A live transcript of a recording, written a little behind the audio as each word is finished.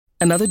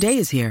Another day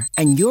is here,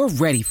 and you're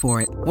ready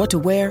for it. What to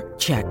wear?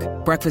 Check.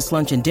 Breakfast,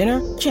 lunch, and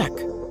dinner? Check.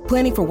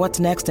 Planning for what's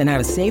next and how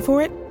to save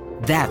for it?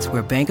 That's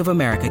where Bank of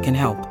America can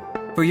help.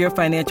 For your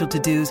financial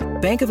to-dos,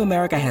 Bank of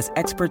America has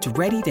experts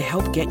ready to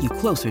help get you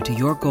closer to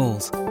your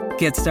goals.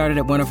 Get started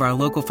at one of our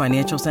local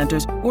financial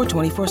centers or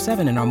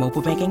 24/7 in our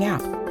mobile banking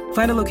app.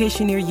 Find a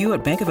location near you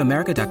at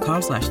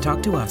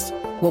bankofamerica.com/talktous.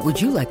 What would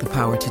you like the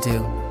power to do?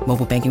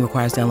 Mobile banking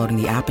requires downloading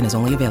the app and is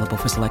only available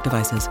for select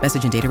devices.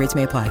 Message and data rates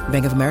may apply.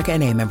 Bank of America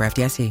N.A., member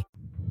FDIC.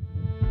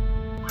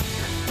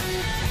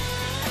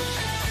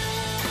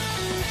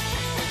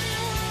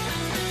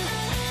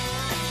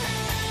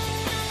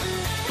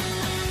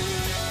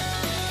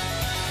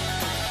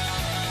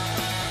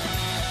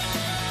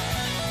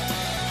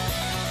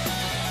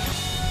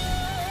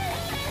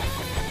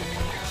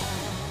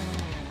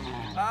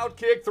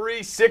 Outkick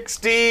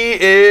 360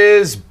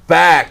 is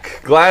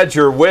back. Glad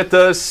you're with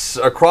us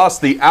across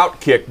the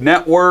Outkick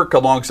network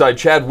alongside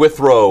Chad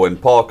Withrow and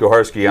Paul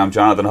Kuharsky. I'm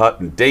Jonathan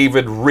Hutton.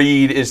 David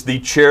Reed is the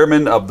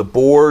chairman of the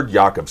board.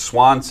 Jakob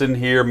Swanson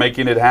here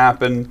making it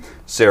happen.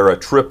 Sarah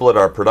Triplett,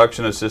 our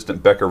production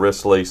assistant. Becca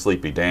Risley,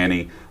 Sleepy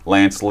Danny,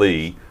 Lance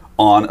Lee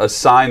on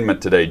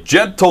assignment today.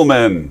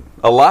 Gentlemen,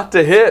 a lot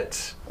to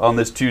hit on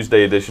this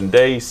Tuesday edition.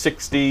 Day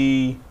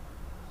 66.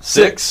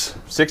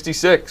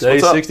 Day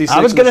What's up? 66.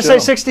 I was going to say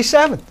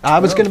 67. I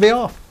was going to be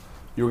off.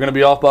 You were going to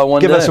be off by one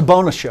Give day. us a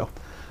bonus show.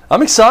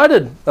 I'm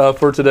excited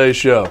for today's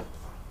show.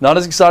 Not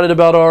as excited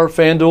about our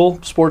FanDuel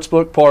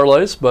Sportsbook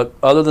parlays, but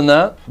other than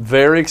that,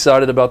 very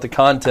excited about the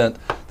content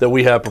that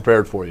we have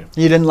prepared for you.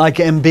 You didn't like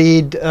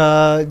Embiid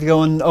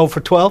going 0 for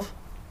 12?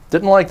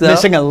 Didn't like that.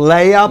 Missing a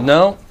layup?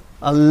 No.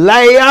 A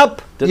layup?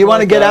 Didn't You want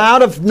to like get that.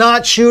 out of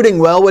not shooting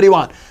well? What do you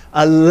want?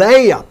 A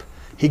layup.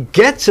 He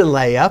gets a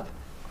layup.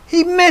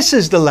 He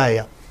misses the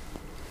layup.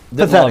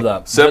 Didn't Pathetic.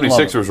 love that. Didn't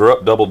love it. 76ers were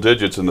up double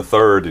digits in the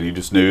third, and you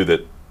just knew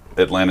that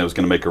Atlanta was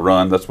going to make a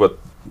run. That's what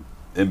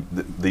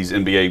these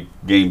NBA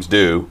games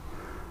do.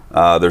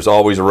 There's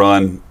always a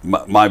run.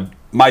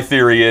 My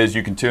theory is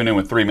you can tune in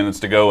with 3 minutes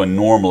to go, and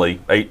normally,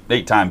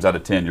 eight times out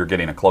of 10, you're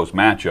getting a close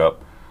matchup.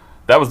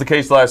 That was the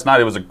case last night.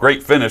 It was a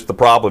great finish. The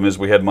problem is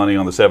we had money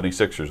on the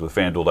 76ers with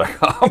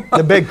FanDuel.com.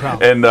 The big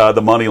problem. And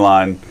the money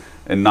line,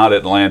 and not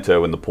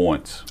Atlanta in the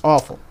points.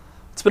 Awful.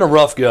 It's been a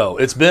rough go.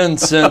 It's been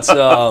since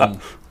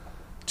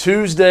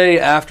Tuesday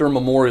after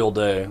Memorial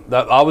Day.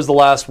 That I was the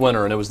last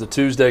winner, and it was the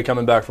Tuesday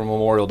coming back from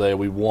Memorial Day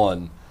we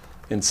won.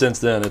 And since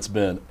then, it's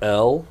been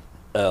L,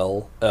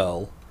 L,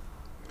 L,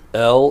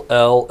 L,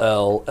 L,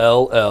 L,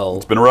 L, L.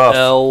 It's been rough.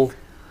 L.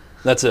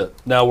 That's it.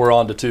 Now we're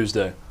on to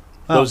Tuesday.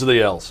 Those are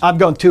the L's. I've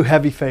gone 2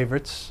 heavy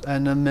favorites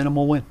and a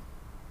minimal win.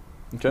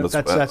 Okay.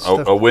 That's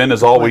a win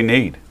is all we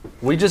need.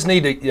 We just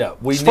need to,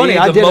 we It's need funny,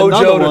 I the did another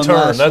mojo to one turn.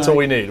 last That's what night.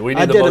 we need. We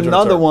need I the did mojo to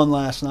another turn. one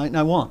last night, and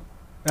I won.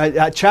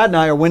 Chad and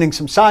I are winning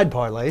some side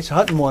parlays.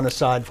 Hutton won a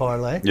side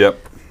parlay. Yep.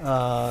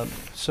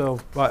 So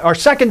our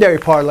secondary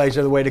parlays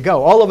are the way to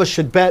go. All of us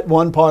should bet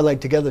one parlay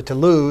together to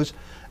lose,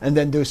 and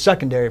then do a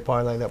secondary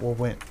parlay that will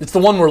win. It's the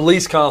one we're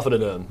least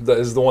confident in that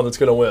is the one that's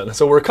going to win.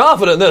 So we're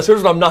confident in this.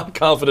 Here's what I'm not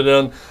confident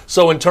in.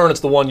 So in turn, it's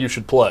the one you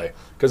should play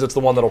because it's the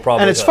one that'll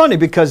probably And it's hit. funny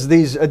because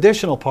these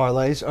additional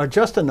parlays are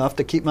just enough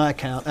to keep my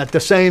account at the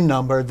same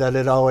number that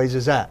it always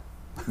is at.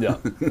 Yeah.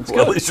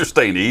 Well, at least you're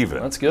staying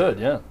even. That's good,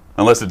 yeah.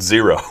 Unless it's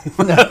 0.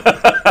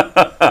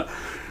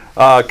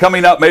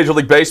 Coming up, Major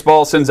League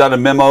Baseball sends out a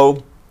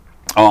memo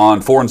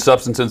on foreign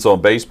substances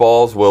on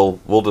baseballs.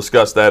 We'll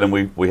discuss that, and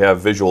we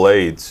have visual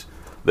aids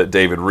that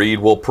David Reed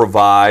will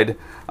provide.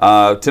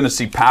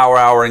 Tennessee Power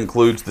Hour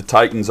includes the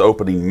Titans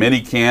opening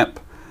minicamp,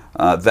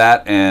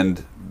 that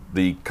and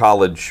the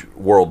College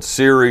World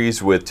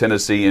Series with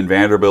Tennessee and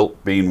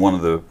Vanderbilt being one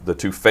of the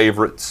 2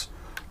 favorites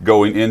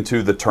going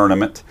into the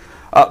tournament.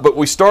 But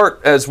we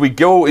start as we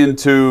go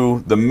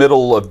into the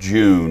middle of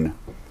June.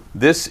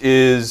 This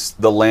is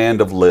the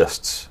land of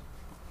lists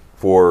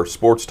for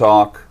sports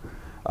talk,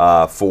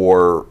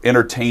 for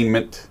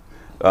entertainment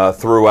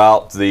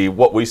throughout the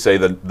what we say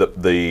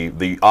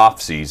the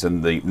off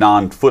season, the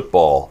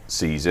non-football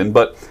season.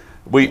 But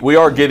we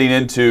are getting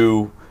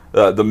into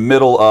the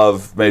middle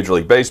of Major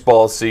League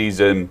Baseball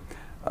season.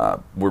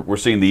 We're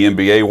seeing the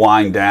NBA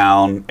wind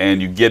down,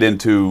 and you get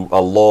into a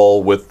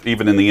lull with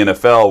even in the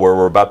NFL, where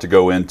we're about to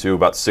go into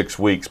about 6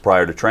 weeks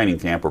prior to training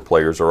camp, where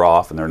players are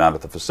off and they're not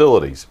at the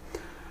facilities.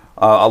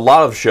 A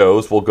lot of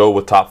shows will go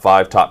with top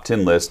 5, top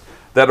 10 lists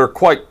that are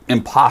quite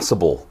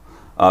impossible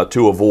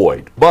to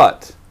avoid,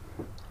 but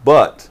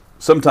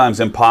sometimes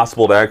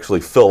impossible to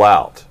actually fill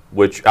out,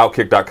 which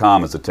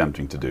Outkick.com is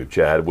attempting to do,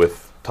 Chad,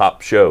 with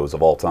top shows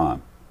of all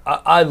time.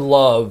 I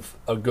love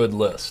a good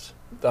list.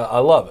 I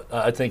love it.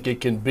 I think it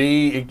can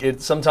be,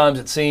 sometimes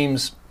it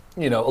seems,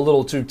 a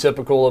little too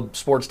typical of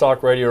sports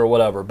talk radio or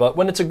whatever. But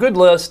when it's a good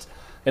list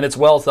and it's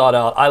well thought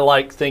out, I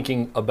like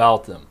thinking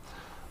about them.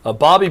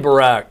 Bobby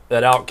Barak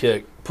at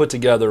Outkick put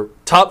together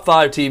top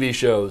 5 TV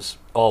shows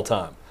all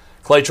time.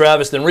 Clay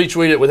Travis then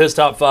retweeted it with his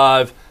top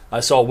 5. I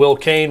saw Will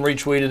Kane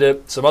retweeted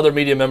it. Some other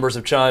media members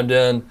have chimed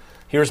in.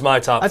 Here's my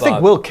top 5. I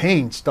think Will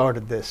Kane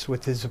started this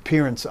with his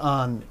appearance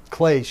on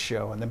Clay's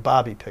show, and then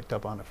Bobby picked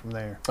up on it from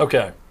there.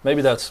 Okay,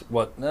 maybe that's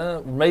what.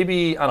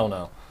 Maybe I don't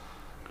know.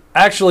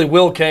 Actually,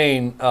 Will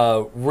Kane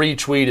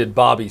retweeted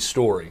Bobby's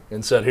story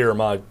and said, "Here are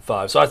my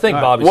 5." So I think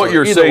Bobby's. What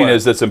you're saying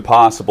is it's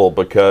impossible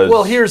because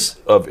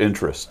of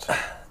interest.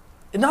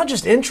 Not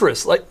just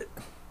interest. Like,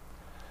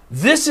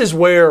 this is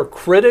where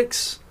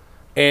critics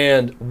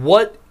and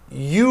what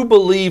you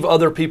believe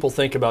other people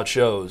think about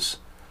shows,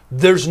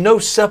 there's no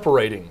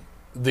separating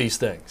these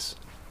things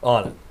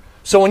on it.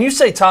 So when you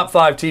say top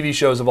 5 TV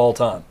shows of all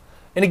time,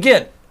 and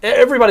again,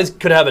 everybody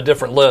could have a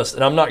different list,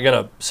 and I'm not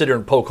going to sit here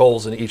and poke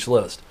holes in each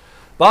list.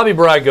 Bobby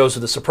Bragg goes to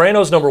The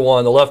Sopranos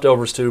 #1, The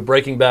Leftovers 2,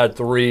 Breaking Bad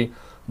 3,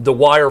 The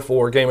Wire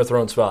 4, Game of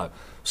Thrones 5.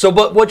 So,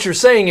 but what you're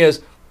saying is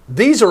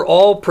these are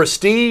all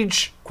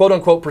prestige,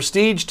 quote-unquote,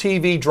 prestige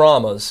TV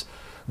dramas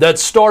that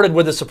started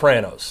with The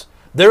Sopranos.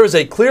 There is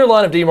a clear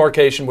line of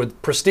demarcation with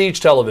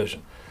prestige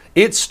television.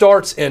 It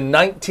starts in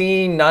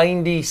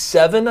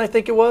 1997, I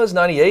think it was,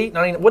 98,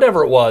 90,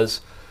 whatever it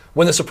was,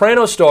 when The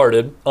Sopranos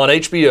started on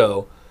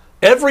HBO.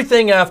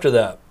 Everything after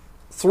that,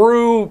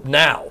 through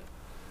now,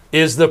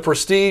 is the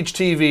prestige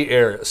TV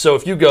era. So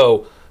if you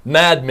go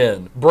Mad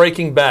Men,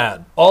 Breaking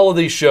Bad, all of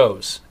these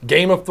shows,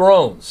 Game of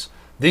Thrones,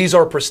 these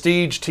are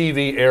prestige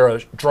TV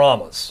era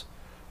dramas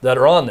that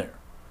are on there.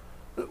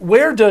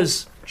 Where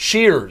does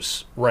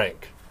Cheers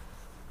rank?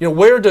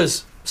 Where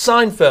does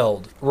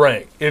Seinfeld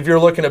rank if you're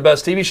looking at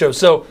best TV shows?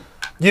 So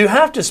you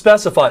have to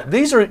specify.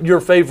 These are your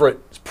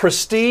favorite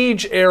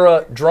prestige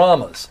era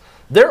dramas.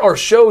 There are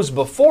shows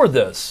before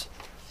this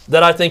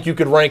that I think you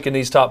could rank in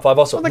these top 5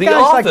 also. Well, the guy's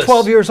Office, like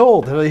 12 years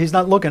old. He's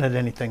not looking at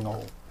anything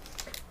old.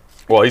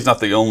 Well, he's not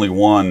the only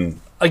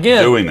one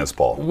doing this,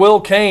 Paul. Will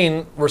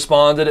Kane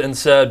responded and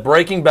said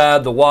Breaking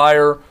Bad, The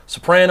Wire,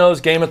 Sopranos,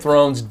 Game of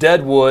Thrones,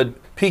 Deadwood,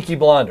 Peaky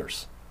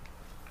Blinders.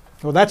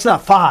 Well, that's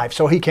not 5,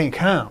 so he can't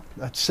count.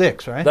 That's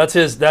 6, right? That's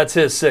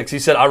his 6. He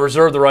said, I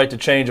reserve the right to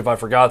change if I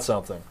forgot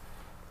something.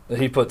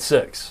 He put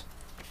 6.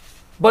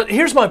 But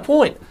here's my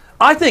point.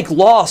 I think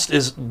Lost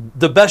is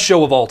the best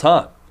show of all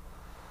time.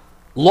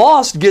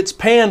 Lost gets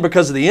panned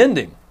because of the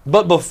ending.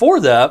 But before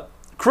that,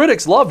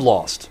 critics loved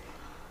Lost.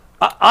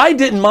 I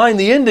didn't mind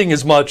the ending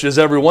as much as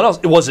everyone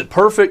else. Was it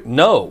perfect?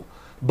 No.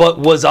 But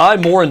was I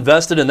more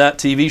invested in that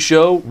TV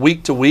show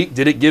week to week?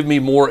 Did it give me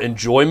more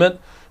enjoyment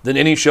than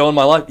any show in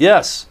my life?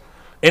 Yes.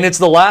 And it's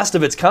the last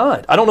of its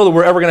kind. I don't know that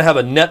we're ever going to have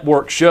a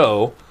network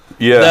show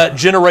that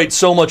generates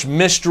so much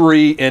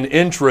mystery and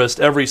interest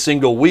every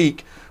single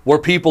week where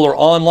people are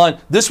online.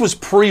 This was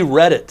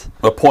pre-Reddit.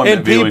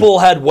 Appointment viewing. People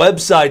had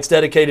websites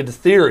dedicated to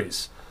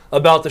theories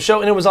about the show,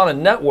 and it was on a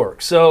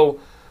network. So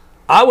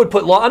I would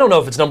put, I don't know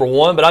if it's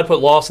 #1, but I'd put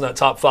Lost in that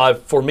top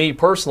 5 for me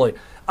personally.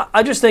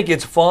 I just think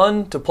it's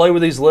fun to play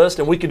with these lists,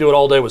 and we could do it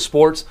all day with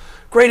sports.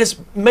 Greatest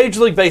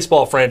Major League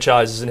Baseball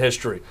franchises in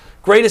history.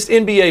 Greatest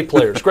NBA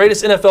players.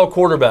 Greatest NFL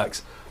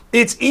quarterbacks.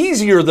 It's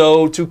easier,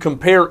 though, to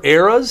compare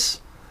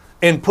eras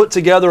and put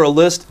together a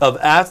list of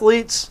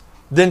athletes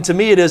than to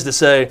me it is to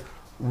say,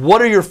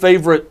 what are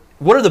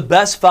the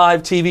best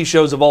 5 TV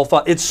shows of all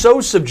 5? It's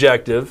so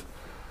subjective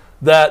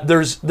that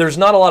there's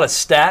not a lot of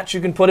stats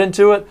you can put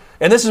into it.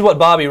 And this is what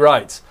Bobby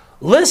writes.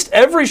 List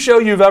every show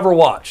you've ever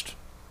watched.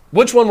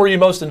 Which one were you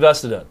most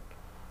invested in?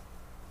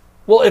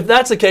 Well, if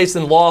that's the case,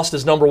 then Lost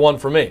is #1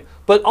 for me.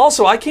 But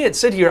also, I can't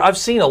sit here. I've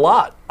seen a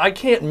lot. I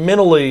can't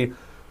mentally.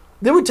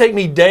 It would take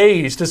me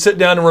days to sit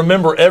down and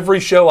remember every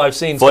show I've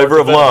seen. Flavor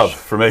of Love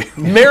for me.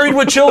 Married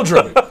with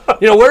Children.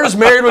 Where does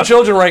Married with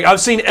Children rank?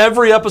 I've seen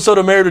every episode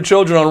of Married with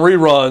Children on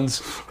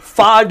reruns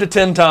 5 to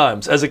 10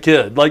 times as a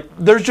kid. Like,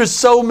 there's just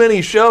so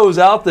many shows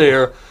out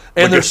there,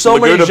 and there's so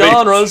many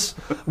genres.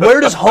 Where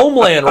does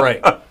Homeland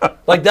rank?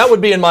 Like, that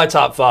would be in my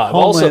top 5.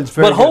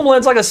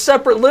 Homeland's like a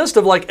separate list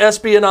of like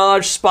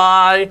espionage,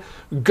 spy,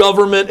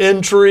 government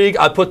intrigue.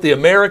 I put The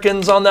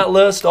Americans on that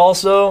list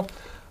also.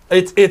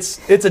 It's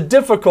a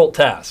difficult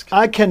task.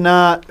 I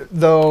cannot,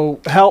 though,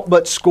 help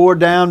but score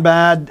down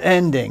bad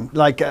ending.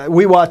 Like,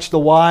 we watched The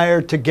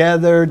Wire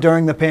together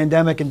during the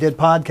pandemic and did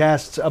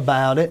podcasts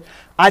about it.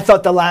 I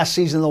thought the last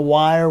season of The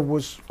Wire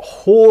was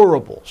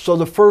horrible. So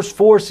the first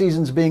 4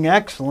 seasons being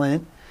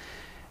excellent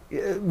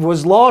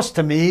was lost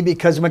to me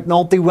because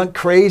McNulty went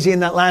crazy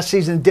in that last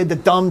season and did the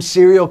dumb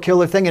serial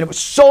killer thing, and it was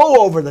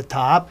so over the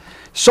top,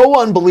 so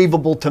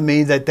unbelievable to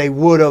me that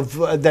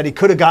that he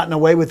could have gotten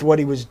away with what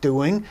he was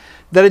doing,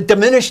 that it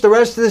diminished the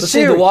rest of the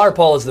series. See, The Wire,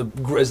 Paul, is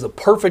the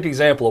perfect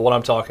example of what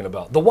I'm talking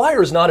about. The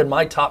Wire is not in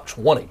my top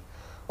 20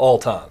 all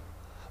time.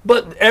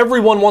 But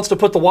everyone wants to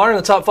put The Wire in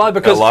the top 5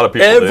 because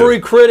every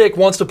critic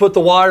wants to put The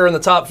Wire in the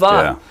top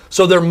 5. Yeah.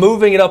 So they're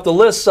moving it up the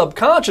list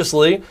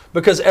subconsciously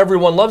because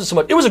everyone loves it so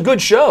much. It was a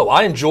good show.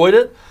 I enjoyed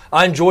it.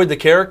 I enjoyed the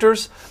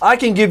characters. I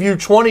can give you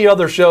 20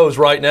 other shows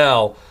right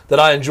now that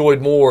I enjoyed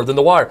more than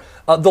The Wire.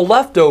 The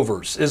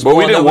Leftovers is one. But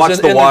we didn't watch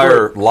The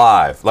Wire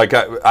live. Like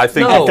I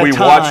think if we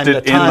watched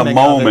it in the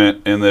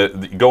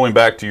moment, going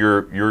back to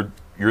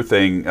your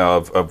thing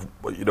of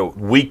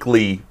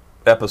weekly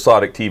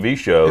episodic TV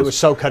shows. It was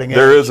so cutting edge.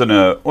 There isn't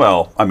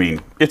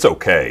it's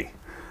okay.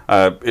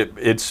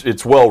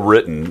 It's well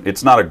written.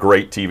 It's not a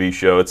great TV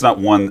show. It's not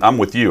one. I'm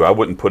with you. I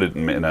wouldn't put it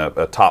in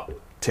a top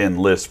 10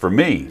 list for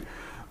me.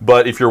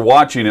 But if you're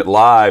watching it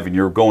live and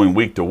you're going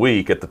week to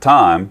week at the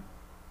time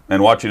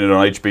and watching it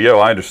on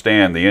HBO, I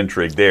understand the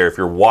intrigue there if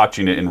you're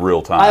watching it in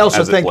real time. I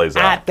also as it think plays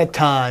out. at the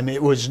time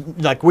it was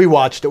like we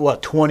watched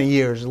it, 20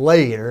 years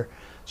later,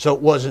 so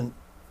it wasn't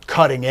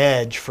cutting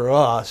edge for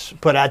us.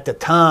 But at the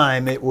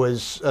time, it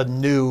was a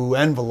new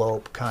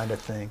envelope kind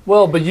of thing.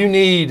 Well, but you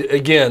need,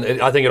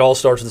 again, I think it all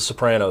starts with The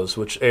Sopranos,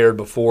 which aired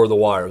before The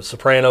Wire. The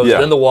Sopranos,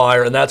 then The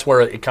Wire, and that's where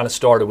it kind of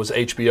started, was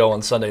HBO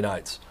on Sunday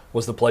nights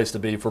was the place to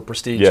be for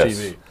prestige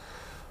TV.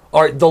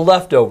 All right, The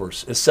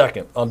Leftovers is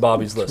second on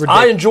Bobby's list.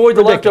 I enjoyed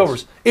The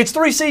Leftovers. It's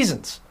 3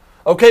 seasons.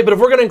 Okay, but if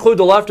we're going to include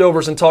The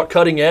Leftovers and talk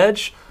cutting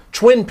edge,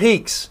 Twin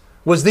Peaks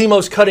was the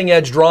most cutting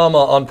edge drama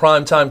on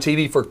primetime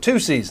TV for 2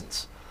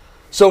 seasons.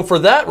 So for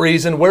that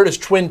reason, where does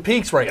Twin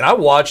Peaks rank? And I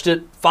watched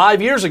it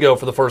 5 years ago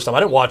for the first time. I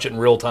didn't watch it in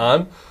real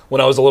time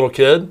when I was a little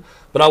kid,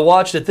 but I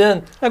watched it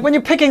then. Like when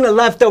you're picking The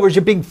Leftovers,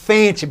 you're being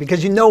fancy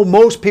because you know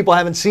most people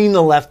haven't seen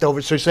The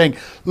Leftovers. So you're saying,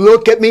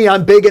 look at me,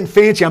 I'm big and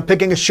fancy. I'm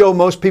picking a show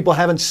most people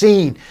haven't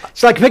seen.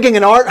 It's like picking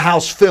an art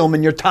house film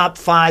in your top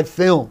 5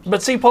 films.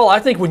 But see, Paul, I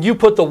think when you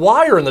put The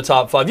Wire in the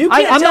top 5, you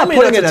can't tell me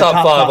that's a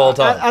top 5 all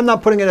time. I'm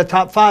not putting it in a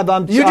top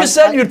 5. You just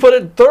said you'd put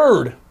it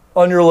third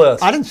on your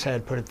list. I didn't say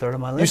I'd put it third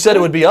on my list. You said it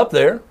would be up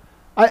there.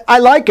 I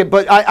like it,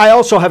 but I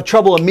also have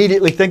trouble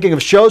immediately thinking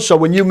of shows. So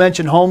when you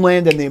mention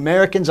Homeland and The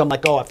Americans, I'm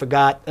like, oh, I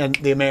forgot. And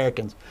The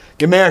Americans.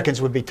 The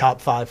Americans would be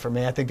top 5 for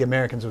me. I think The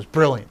Americans was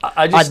brilliant.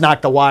 I'd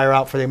knock The Wire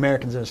out for The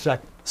Americans in a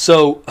second.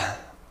 So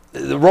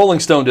the Rolling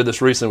Stone did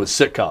this recently with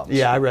sitcoms.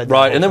 Yeah, I read that.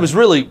 Right, and it was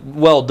really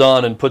well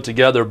done and put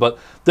together. But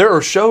there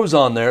are shows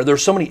on there.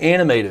 There's so many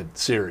animated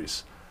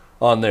series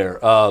on there.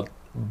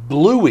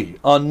 Bluey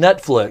on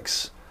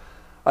Netflix.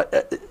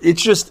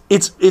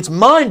 It's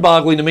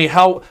mind-boggling to me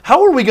how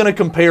are we going to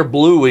compare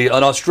Bluey,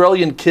 an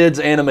Australian kids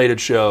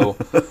animated show,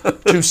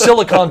 to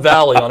Silicon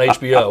Valley on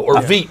HBO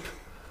or Veep?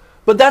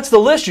 But that's the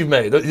list you've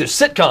made. There's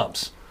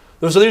sitcoms.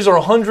 So these are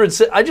 100.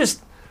 I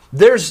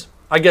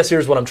guess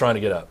here's what I'm trying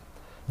to get at.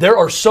 There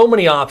are so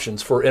many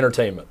options for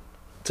entertainment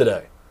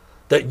today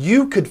that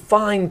you could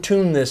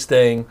fine-tune this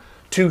thing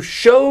to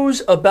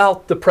shows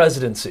about the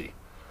presidency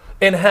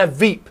and have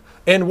Veep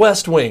and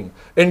West Wing,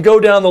 and go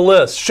down the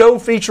list. Show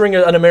featuring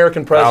an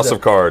American president. House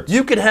of Cards.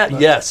 You could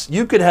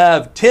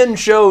have 10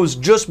 shows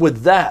just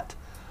with that.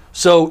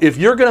 So if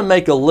you're going to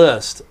make a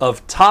list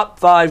of top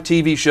 5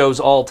 TV shows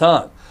all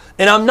time,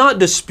 and I'm not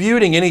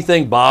disputing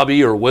anything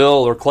Bobby or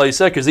Will or Clay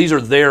said, because these are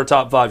their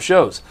top 5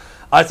 shows.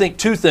 I think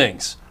 2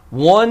 things.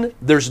 One,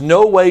 there's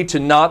no way to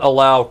not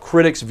allow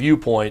critics'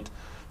 viewpoint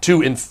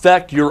to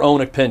infect your own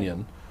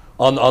opinion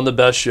on the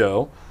best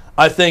show.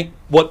 I think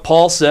what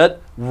Paul said,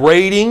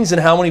 ratings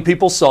and how many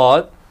people saw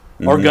it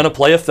are going to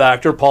play a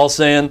factor. Paul's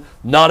saying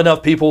not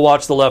enough people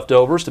watched The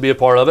Leftovers to be a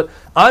part of it.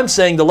 I'm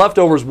saying The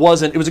Leftovers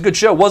it was a good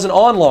show, wasn't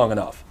on long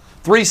enough.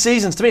 3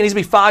 seasons, to me, it needs to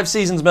be 5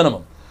 seasons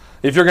minimum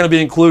if you're going to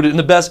be included in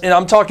the best, and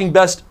I'm talking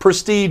best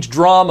prestige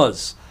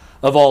dramas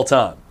of all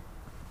time.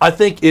 I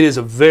think it is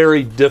a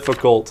very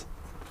difficult.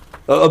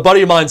 A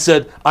buddy of mine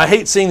said, I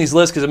hate seeing these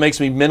lists because it makes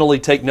me mentally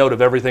take note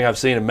of everything I've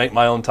seen and make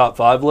my own top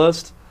 5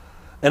 list.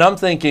 And I'm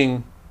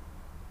thinking,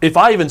 if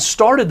I even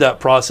started that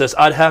process,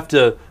 I'd have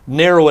to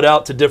narrow it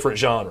out to different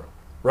genre,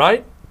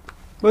 right?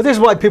 Well, this is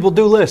why people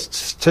do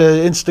lists,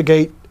 to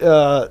instigate,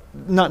 not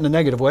in a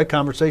negative way,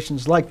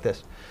 conversations like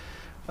this.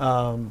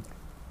 And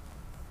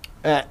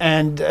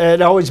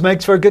it always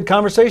makes for a good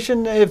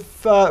conversation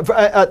if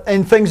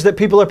in things that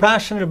people are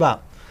passionate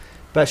about.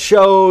 Best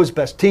shows,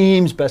 best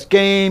teams, best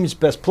games,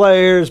 best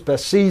players,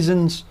 best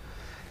seasons.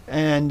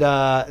 And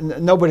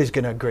nobody's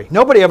going to agree.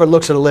 Nobody ever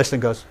looks at a list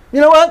and goes, you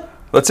know what?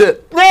 That's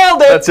it.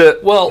 Nailed it. That's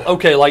it. Well,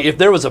 okay, like if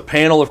there was a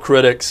panel of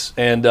critics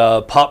and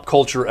pop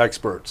culture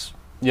experts,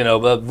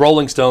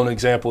 Rolling Stone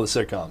example of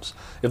sitcoms,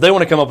 if they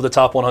want to come up with the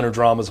top 100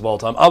 dramas of all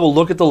time, I will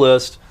look at the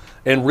list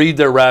and read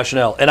their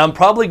rationale. And I'm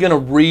probably going to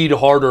read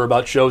harder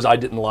about shows I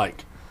didn't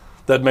like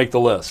that make the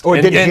list. Or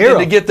didn't hear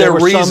to get their there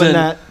were reason. Some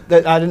in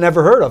that I'd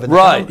never heard of.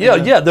 Right,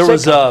 yeah.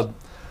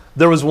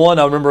 There was one,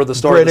 I remember at the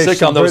start of the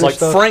sitcom, that was like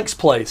stuff. Frank's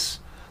Place.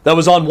 That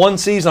was on one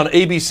season on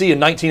ABC in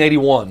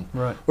 1981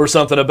 right. or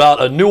something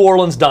about a New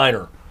Orleans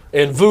diner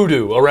and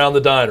voodoo around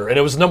the diner. And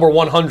it was number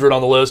 100 on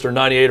the list or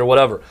 98 or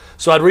whatever.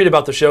 So I'd read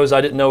about the shows I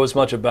didn't know as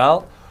much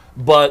about.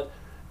 But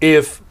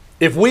if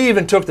we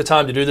even took the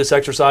time to do this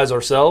exercise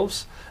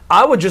ourselves,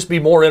 I would just be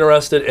more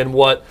interested in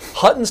what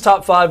Hutton's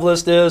top 5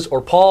 list is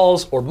or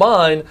Paul's or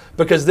mine,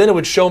 because then it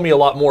would show me a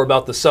lot more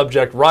about the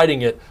subject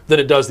writing it than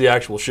it does the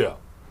actual show.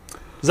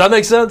 Does that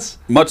make sense?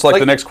 Much like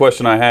the next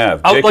question I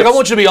have. I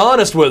want you to be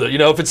honest with it.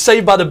 If it's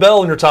Saved by the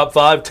Bell in your top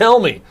 5, tell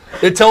me.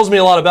 It tells me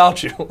a lot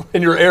about you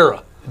in your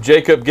era.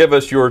 Jacob, give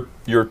us your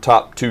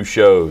top 2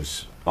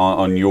 shows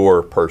on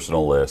your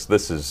personal list.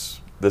 This is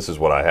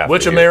what I have.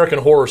 Which American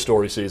Horror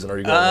Story season are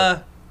you going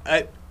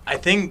with? I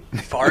think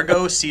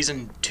Fargo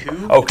season 2.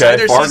 Okay,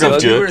 it's either Fargo's season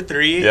 2 good. or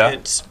 3. Yeah.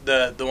 It's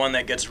the one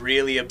that gets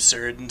really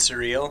absurd and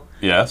surreal.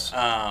 Yes.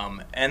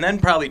 And then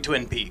probably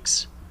Twin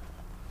Peaks.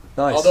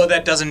 Nice. Although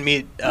that doesn't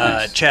meet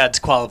Chad's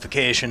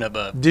qualification of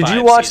a Did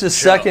you watch the 5-season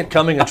show. second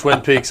coming of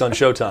Twin Peaks on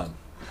Showtime?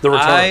 The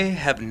Return. I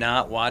have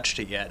not watched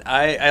it yet.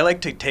 I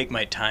like to take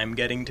my time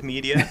getting to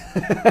media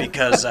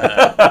because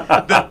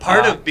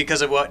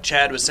because of what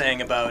Chad was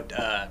saying about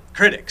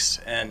critics,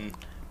 and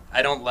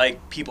I don't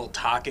like people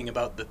talking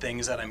about the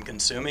things that I'm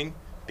consuming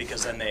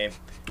because then they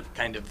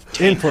kind of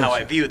taint how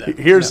I view them.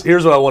 Here's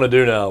what I want to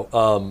do now.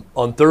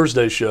 On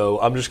Thursday's show,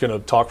 I'm just going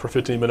to talk for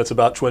 15 minutes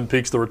about Twin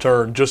Peaks: The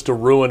Return, just to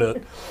ruin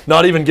it.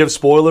 Not even give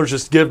spoilers,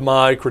 just give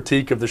my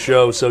critique of the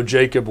show, so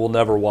Jacob will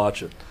never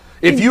watch it.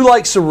 If you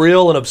like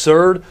surreal and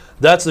absurd,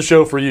 that's the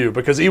show for you,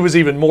 because he was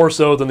even more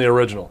so than the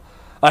original.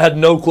 I had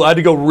no clue. I had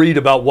to go read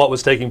about what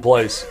was taking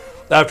place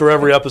after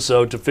every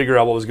episode to figure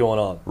out what was going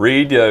on.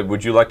 Reed,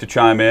 would you like to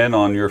chime in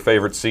on your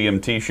favorite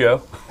CMT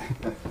show?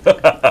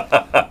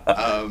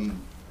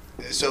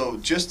 So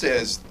just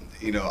as,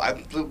 I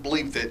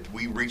believe that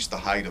we reached the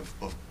height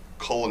of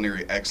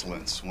culinary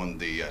excellence when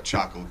the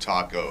Choco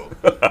Taco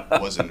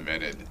was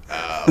invented.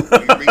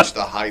 We reached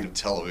the height of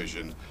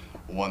television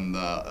when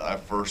I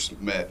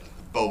first met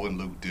Bo and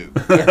Luke Duke.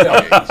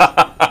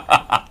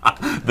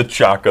 The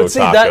Choco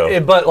Taco.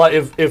 But like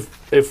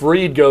if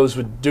Reed goes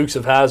with Dukes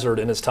of Hazzard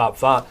in his top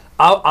 5,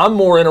 I'm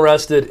more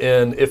interested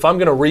in, if I'm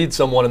going to read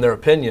someone and their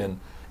opinion,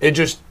 it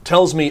just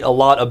tells me a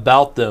lot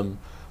about them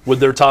with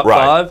their top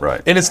 5.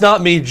 Right. And it's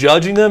not me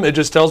judging them, it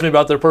just tells me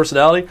about their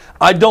personality.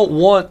 I don't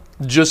want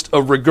just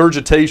a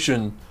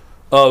regurgitation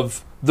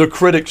of the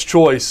Critics'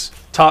 Choice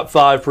top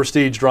 5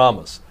 prestige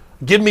dramas.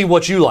 Give me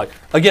what you like.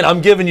 Again,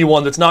 I'm giving you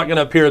one that's not going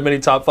to appear in many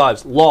top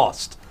 5s.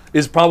 Lost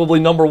is probably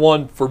number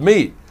 1 for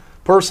me,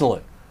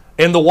 personally.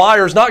 And The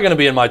Wire is not going to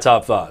be in my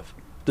top 5.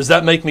 Does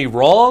that make me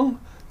wrong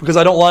because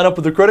I don't line up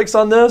with the critics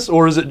on this?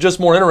 Or is it just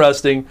more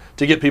interesting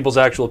to get people's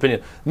actual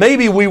opinion?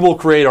 Maybe we will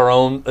create our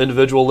own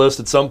individual list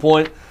at some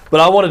point, but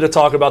I wanted to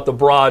talk about the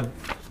broad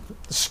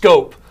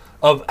scope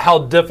of how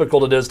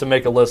difficult it is to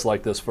make a list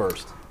like this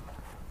first.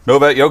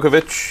 Novak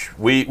Djokovic,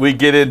 we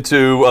get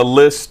into a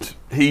list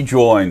he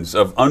joins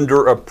of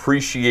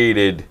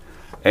underappreciated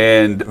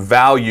and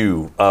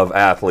value of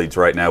athletes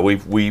right now.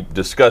 We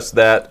discussed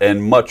that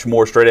and much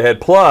more straight ahead.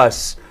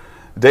 Plus,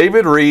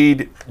 David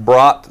Reed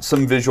brought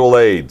some visual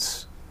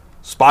aids.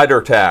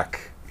 Spider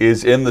Tack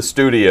is in the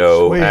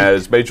studio Sweet.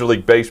 As Major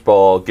League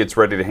Baseball gets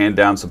ready to hand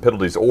down some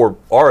penalties, or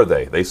are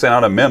they? They sent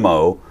out a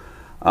memo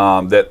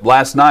that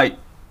last night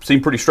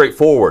seemed pretty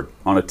straightforward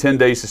on a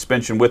 10-day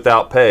suspension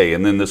without pay.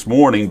 And then this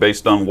morning,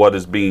 based on what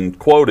is being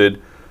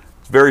quoted,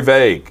 it's very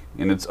vague,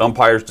 and it's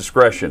umpire's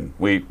discretion.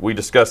 We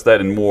discussed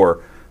that and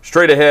more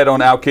straight ahead on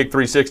Outkick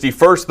 360.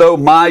 First, though,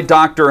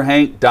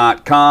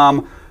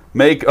 mydrhank.com.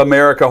 Make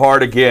America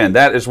hard again.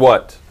 That is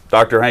what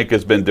Dr. Hank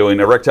has been doing.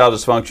 Erectile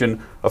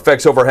dysfunction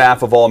affects over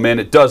half of all men.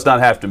 It does not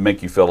have to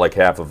make you feel like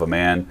half of a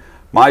man.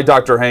 My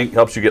Dr. Hank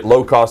helps you get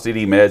low-cost ED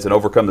meds and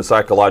overcome the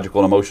psychological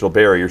and emotional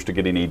barriers to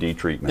getting ED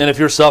treatment. And if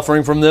you're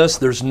suffering from this,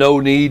 there's no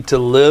need to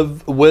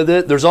live with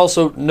it. There's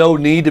also no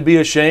need to be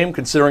ashamed,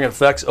 considering it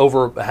affects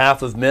over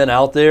half of men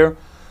out there.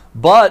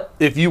 But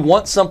if you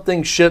want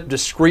something shipped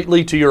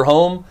discreetly to your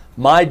home,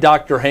 My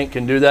Dr. Hank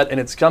can do that, and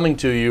it's coming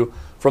to you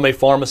from a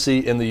pharmacy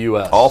in the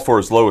U.S. All for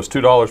as low as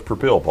 $2 per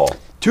pill, Paul.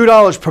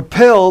 $2 per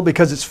pill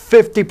because it's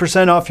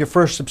 50% off your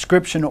first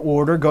subscription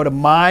order. Go to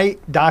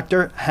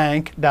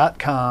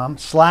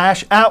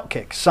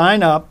mydrhank.com/outkick.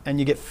 Sign up and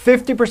you get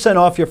 50%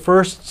 off your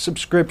first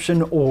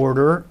subscription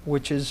order,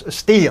 which is a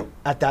steal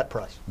at that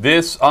price.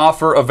 This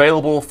offer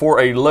available for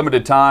a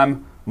limited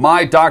time.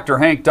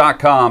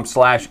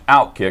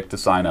 mydrhank.com/outkick to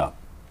sign up.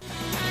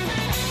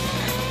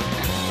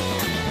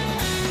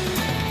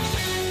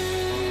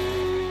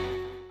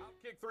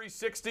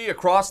 360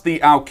 across the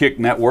Outkick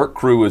Network.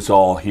 Crew is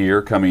all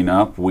here. Coming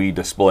up, we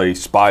display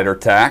Spider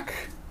Tack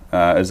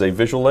as a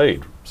visual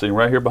aid. Sitting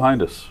right here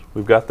behind us.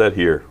 We've got that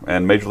here.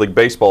 And Major League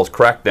Baseball's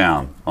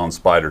crackdown on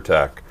Spider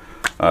Tack.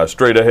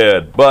 Straight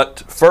ahead.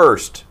 But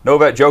first,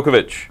 Novak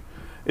Djokovic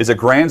is a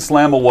Grand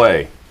Slam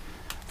away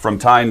from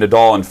tying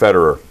Nadal and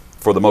Federer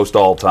for the most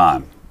all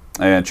time.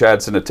 And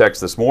Chad sent a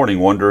text this morning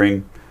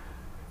wondering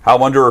how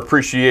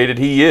underappreciated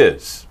he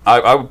is.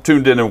 I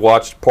tuned in and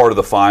watched part of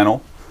the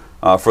final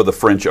for the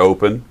French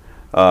Open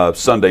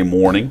Sunday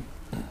morning,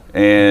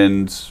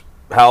 and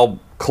how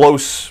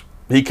close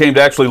he came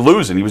to actually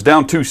losing. He was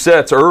down 2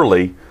 sets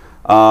early,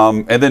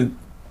 and then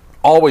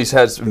always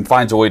has and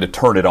finds a way to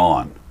turn it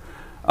on.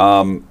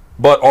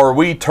 But are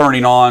we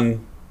turning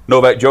on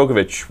Novak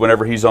Djokovic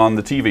whenever he's on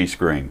the TV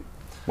screen?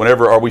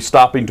 Whenever are we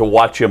stopping to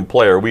watch him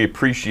play? Are we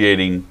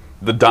appreciating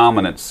the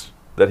dominance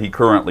that he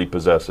currently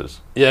possesses?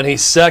 Yeah, and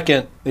he's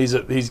second. He's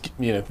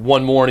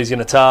one more and he's going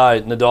to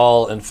tie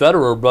Nadal and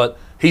Federer, but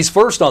he's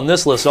first on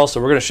this list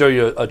also. We're going to show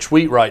you a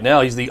tweet right now.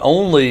 He's the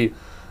only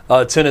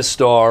tennis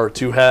star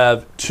to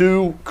have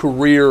 2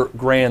 career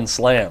Grand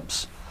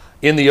Slams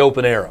in the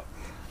Open era.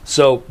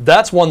 So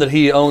that's one that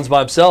he owns by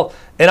himself.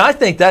 And I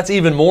think that's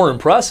even more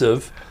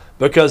impressive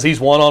because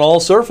he's won on all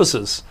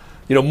surfaces,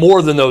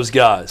 more than those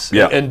guys.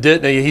 Yeah. And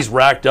he's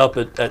racked up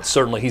at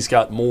certainly he's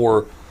got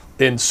more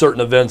in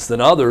certain events than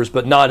others,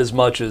 but not as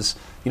much as,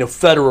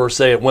 Federer,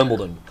 say, at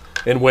Wimbledon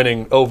and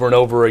winning over and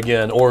over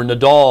again, or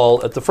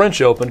Nadal at the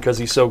French Open because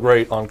he's so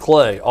great on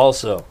clay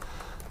also.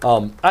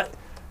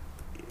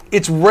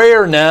 It's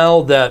rare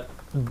now that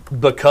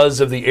because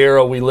of the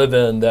era we live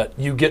in that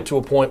you get to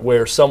a point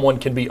where someone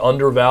can be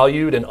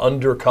undervalued and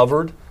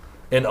undercovered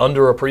and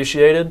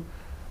underappreciated.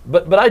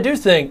 But I do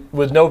think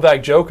with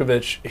Novak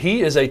Djokovic,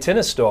 he is a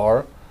tennis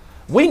star.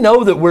 We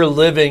know that we're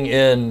living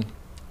in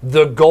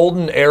the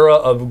golden era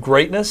of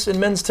greatness in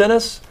men's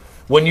tennis.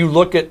 When you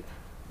look at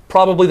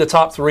probably the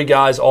top 3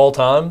 guys all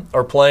time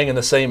are playing in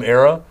the same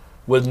era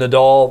with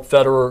Nadal,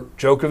 Federer,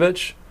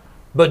 Djokovic.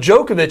 But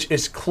Djokovic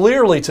is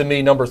clearly, to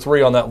me, number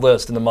 3 on that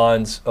list in the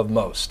minds of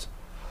most.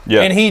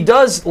 Yeah. And he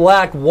does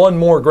lack one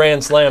more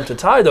Grand Slam to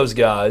tie those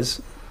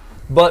guys.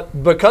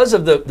 But because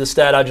of the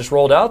stat I just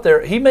rolled out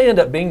there, he may end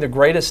up being the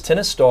greatest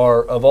tennis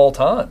star of all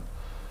time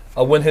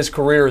when his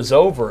career is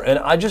over. And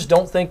I just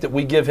don't think that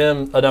we give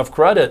him enough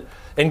credit.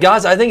 And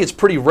guys, I think it's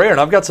pretty rare, and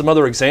I've got some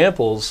other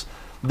examples,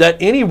 that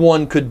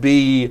anyone could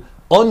be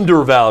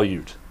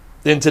undervalued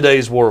in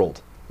today's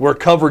world, where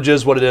coverage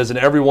is what it is and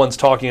everyone's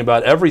talking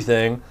about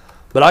everything.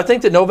 But I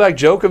think that Novak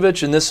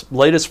Djokovic in this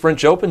latest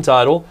French Open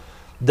title,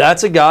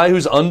 that's a guy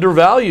who's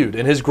undervalued,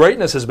 and his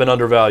greatness has been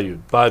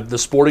undervalued by the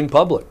sporting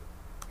public.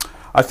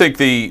 I think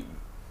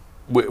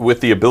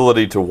with the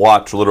ability to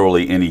watch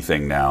literally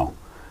anything now,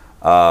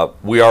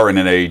 we are in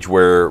an age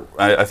where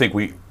I think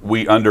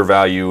we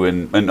undervalue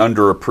and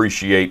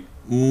underappreciate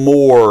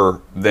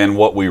more than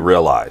what we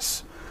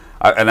realize.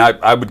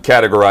 I would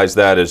categorize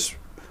that as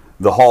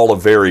the Hall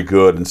of Very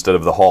Good instead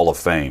of the Hall of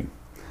Fame.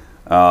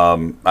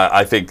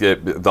 I think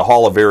that the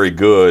Hall of Very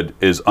Good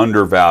is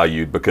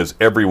undervalued because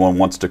everyone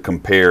wants to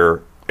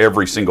compare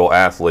every single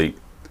athlete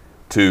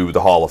to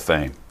the Hall of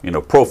Fame.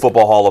 Pro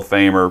Football Hall of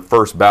Famer,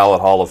 first ballot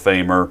Hall of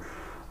Famer,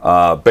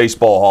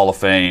 Baseball Hall of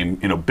Fame,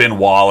 Ben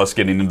Wallace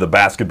getting into the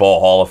Basketball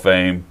Hall of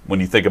Fame. When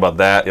you think about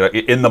that,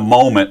 in the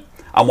moment,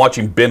 I'm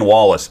watching Ben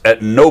Wallace.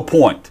 At no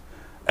point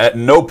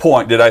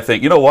did I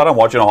think, I'm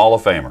watching a Hall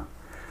of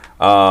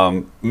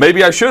Famer.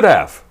 Maybe I should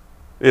have,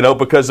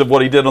 because of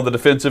what he did on the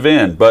defensive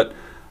end. But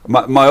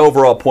my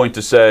overall point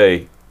to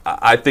say,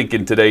 I think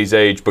in today's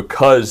age,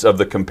 because of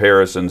the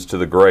comparisons to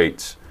the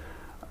greats,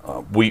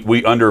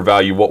 we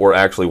undervalue what we're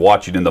actually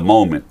watching in the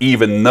moment,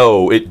 even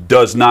though it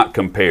does not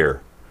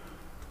compare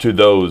to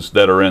those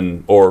that are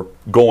in or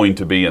going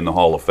to be in the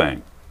Hall of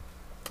Fame.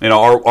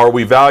 Are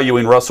we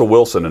valuing Russell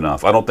Wilson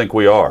enough? I don't think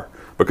we are,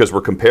 because we're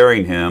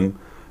comparing him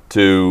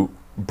to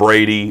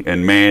Brady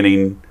and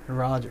Manning and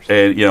Rodgers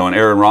and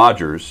Aaron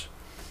Rodgers,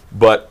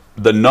 but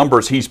the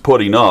numbers he's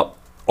putting up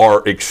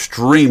are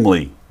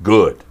extremely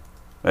good.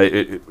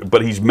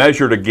 But he's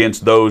measured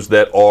against those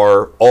that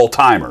are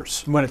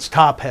all-timers. when it's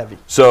top heavy.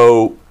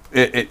 So,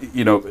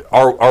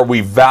 are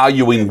we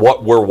valuing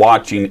what we're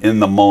watching in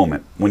the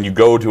moment? When you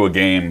go to a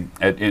game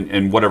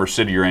in whatever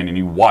city you're in and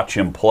you watch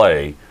him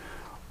play,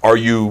 are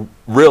you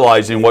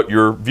realizing what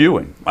you're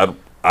viewing?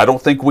 I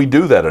don't think we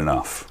do that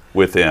enough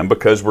with him,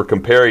 because we're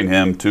comparing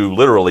him to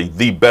literally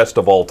the best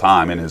of all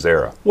time in his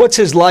era. What's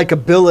his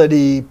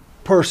likability,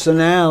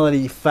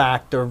 personality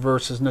factor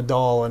versus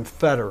Nadal and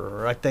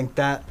Federer? I think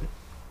that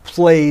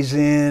plays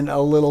in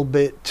a little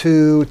bit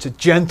too. It's a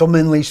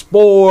gentlemanly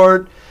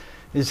sport.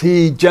 Is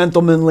he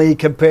gentlemanly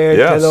compared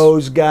to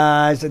those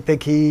guys? I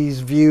think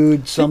he's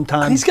viewed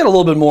sometimes. He's got a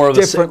little bit more of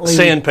a differently.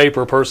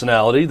 Sandpaper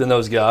personality than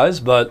those guys,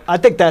 but I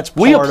think that's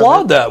part we of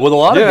applaud it. that with a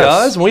lot of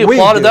guys, and we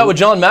applauded that with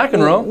John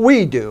McEnroe.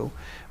 We do.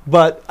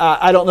 But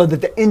I don't know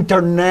that the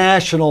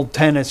international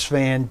tennis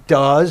fan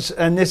does,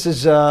 and this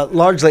is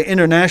largely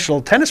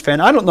international tennis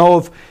fan. I don't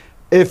know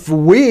if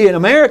we in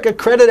America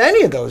credit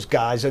any of those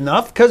guys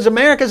enough, because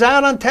America's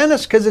out on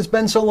tennis because it's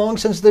been so long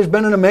since there's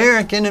been an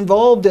American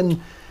involved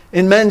in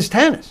men's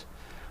tennis.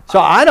 So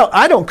I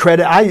don't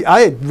credit.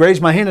 I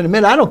raised my hand in a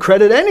minute. I don't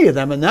credit any of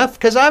them enough,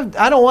 because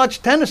I don't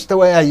watch tennis the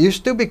way I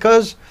used to,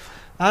 because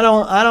I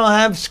don't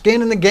have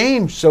skin in the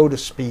game, so to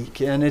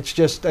speak. And it's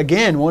just,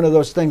 again, one of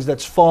those things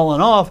that's fallen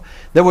off.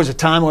 There was a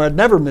time where I'd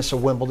never miss a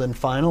Wimbledon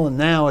final, and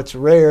now it's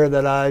rare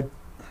that I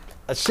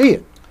see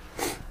it.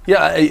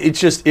 Yeah,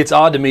 it's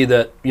odd to me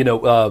that,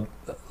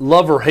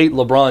 love or hate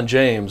LeBron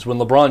James, when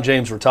LeBron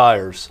James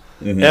retires,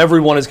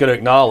 everyone is going to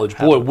acknowledge,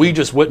 boy, we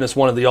just witnessed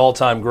one of the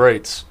all-time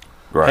greats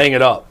hang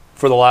it up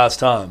for the last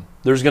time.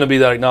 There's going to be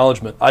that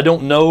acknowledgement. I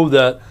don't know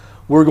that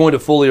we're going to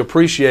fully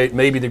appreciate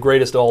maybe the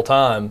greatest of all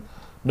time,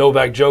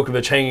 Novak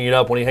Djokovic, hanging it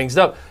up when he hangs it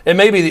up. And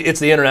maybe it's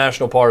the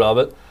international part of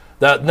it,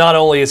 that not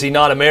only is he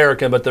not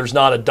American, but there's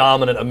not a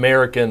dominant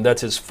American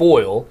that's his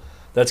foil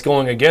that's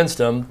going against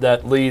him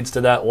that leads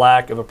to that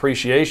lack of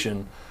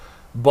appreciation.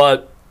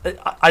 But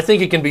I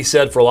think it can be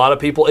said for a lot of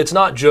people. It's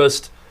not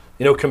just,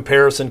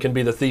 comparison can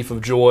be the thief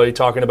of joy,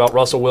 talking about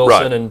Russell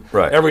Wilson.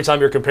 Every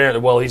time you're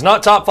comparing, well, he's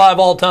not top 5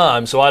 all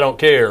time, so I don't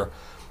care.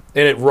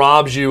 And it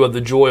robs you of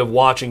the joy of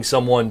watching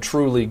someone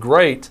truly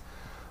great.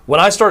 When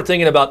I start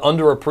thinking about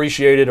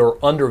underappreciated or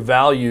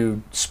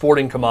undervalued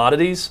sporting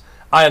commodities,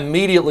 I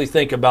immediately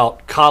think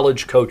about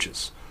college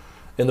coaches.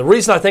 And the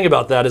reason I think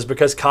about that is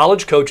because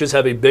college coaches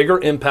have a bigger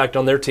impact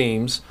on their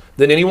teams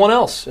than anyone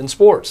else in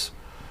sports.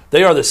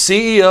 They are the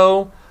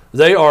CEO,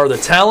 they are the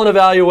talent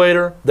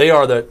evaluator, they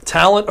are the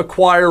talent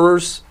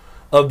acquirers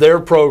of their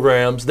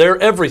programs. They're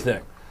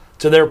everything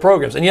to their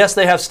programs. And yes,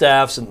 they have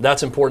staffs, and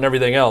that's important,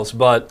 everything else.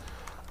 But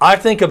I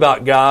think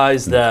about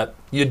guys that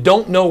you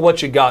don't know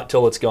what you got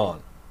till it's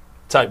gone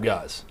type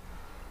guys.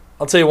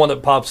 I'll tell you one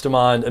that pops to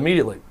mind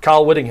immediately.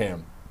 Kyle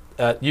Whittingham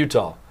at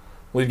Utah.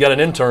 We've got an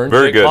intern,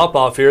 Very Jake good.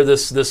 Popoff here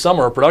this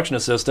summer, a production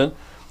assistant,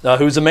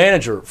 who's a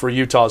manager for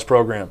Utah's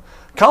program.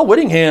 Kyle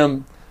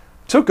Whittingham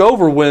took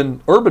over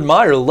when Urban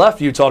Meyer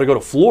left Utah to go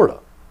to Florida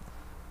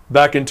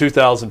back in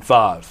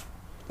 2005.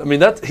 I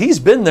mean, he's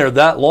been there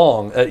that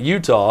long at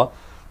Utah.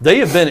 They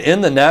have been in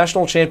the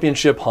national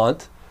championship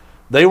hunt.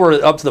 They were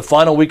up to the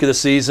final week of the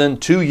season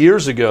 2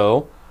 years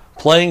ago,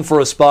 playing for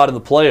a spot in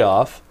the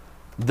playoff.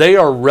 They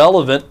are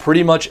relevant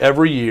pretty much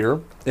every year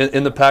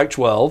in the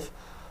Pac-12.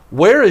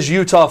 Where is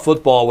Utah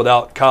football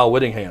without Kyle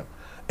Whittingham?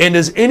 And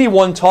is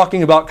anyone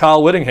talking about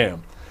Kyle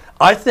Whittingham?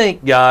 I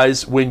think,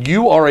 guys, when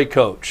you are a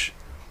coach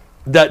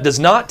that does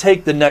not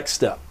take the next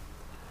step,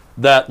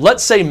 that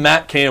let's say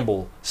Matt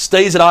Campbell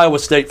stays at Iowa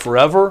State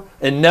forever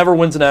and never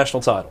wins a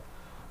national title,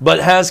 but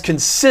has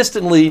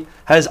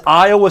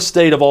Iowa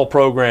State of all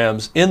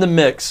programs in the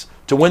mix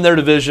to win their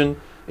division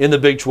in the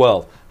Big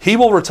 12. He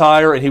will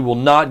retire and he will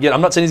not get,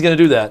 I'm not saying he's going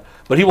to do that,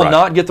 but he will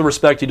not get the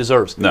respect he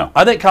deserves. No.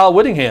 I think Kyle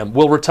Whittingham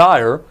will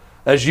retire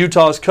as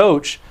Utah's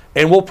coach,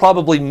 and we'll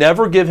probably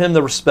never give him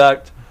the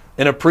respect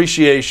and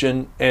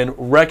appreciation and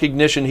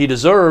recognition he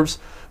deserves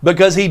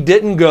because he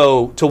didn't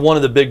go to one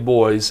of the big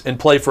boys and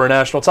play for a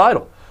national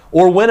title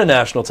or win a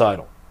national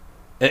title.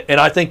 And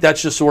I think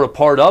that's just sort of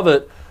part of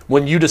it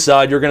when you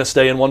decide you're going to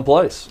stay in one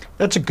place.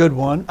 That's a good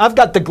one. I've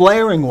got the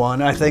glaring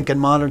one, I think, in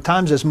modern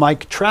times is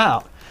Mike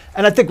Trout.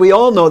 And I think we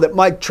all know that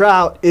Mike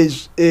Trout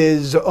is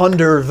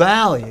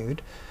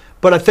undervalued,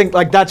 but I think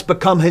like that's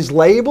become his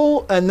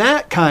label, and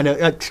that kind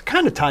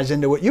of ties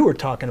into what you were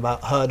talking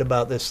about, Hud,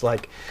 about this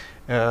like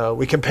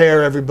we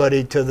compare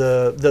everybody to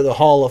the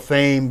Hall of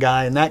Fame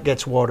guy, and that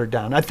gets watered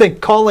down. I think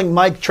calling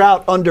Mike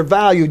Trout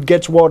undervalued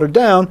gets watered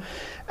down,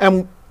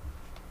 and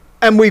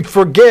we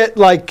forget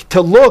like to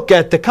look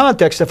at the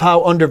context of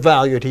how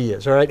undervalued he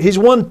is. All right, he's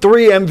won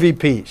 3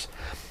 MVPs.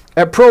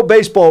 At Pro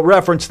Baseball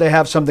Reference, they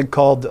have something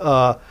called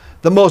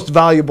the Most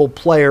Valuable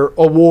Player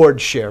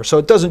Award Share. So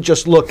it doesn't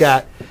just look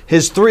at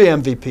his 3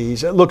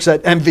 MVPs. It looks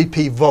at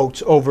MVP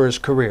votes over his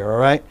career, all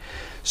right?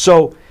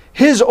 So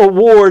his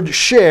award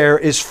share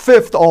is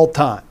 5th all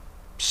time,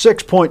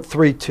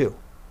 6.32.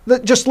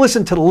 Just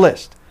listen to the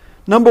list.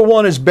 Number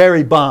 1 is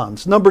Barry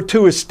Bonds. Number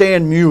 2 is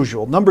Stan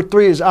Musial. Number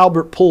 3 is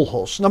Albert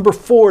Pujols. Number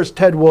 4 is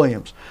Ted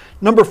Williams.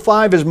 Number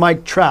 5 is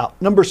Mike Trout.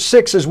 Number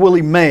 6 is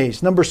Willie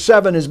Mays. Number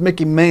 7 is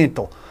Mickey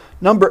Mantle.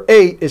 Number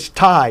 8 is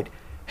tied.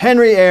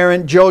 Henry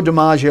Aaron, Joe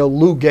DiMaggio,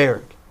 Lou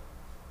Gehrig.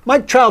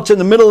 Mike Trout's in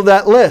the middle of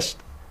that list.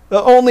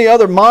 The only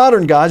other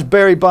modern guys,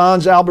 Barry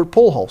Bonds, Albert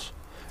Pujols.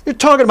 You're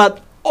talking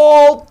about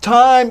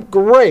all-time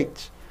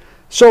greats.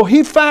 So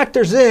he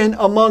factors in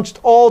amongst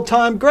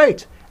all-time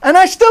greats. And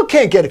I still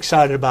can't get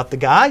excited about the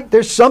guy.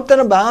 There's something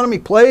about him. He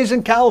plays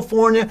in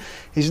California.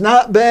 He's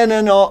not been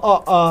in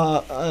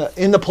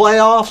the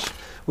playoffs.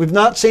 We've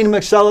not seen him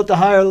excel at the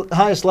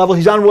highest level.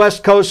 He's on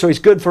West Coast, so he's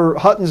good for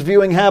Hutton's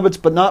viewing habits,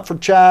 but not for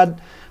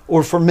Chad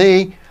or for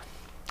me.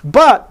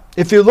 But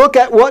if you look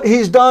at what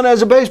he's done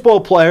as a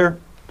baseball player,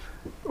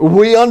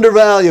 we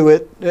undervalue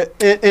it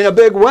in a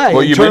big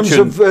way in terms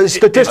of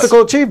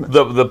statistical achievement.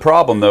 The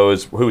problem, though,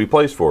 is who he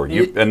plays for.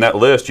 In that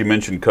list, you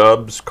mentioned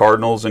Cubs,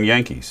 Cardinals, and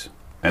Yankees.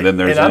 And then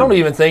there's I don't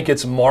even think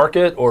it's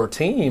market or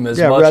team as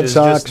much Red as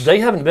Sox. just they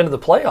haven't been to the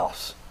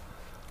playoffs.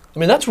 I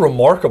mean, that's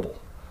remarkable.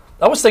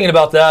 I was thinking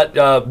about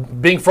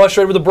that, being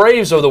frustrated with the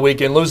Braves over the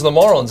weekend, losing the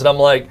Marlins. And I'm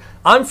like,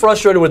 I'm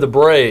frustrated with the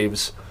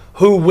Braves,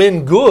 who,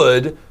 when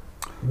good,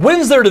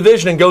 wins their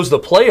division and goes to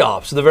the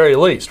playoffs at the very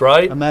least,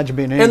 right? Imagine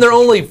being And they're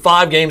only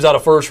 5 games out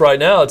of first right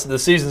now. The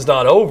season's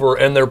not over,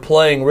 and they're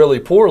playing really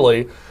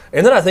poorly.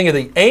 And then I think of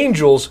the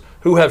Angels,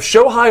 who have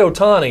Shohei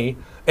Ohtani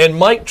and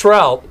Mike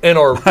Trout and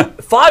are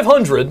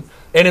 500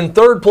 and in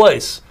 3rd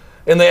place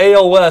in the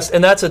AL West,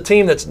 and that's a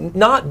team that's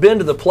not been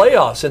to the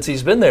playoffs since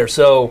he's been there.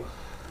 So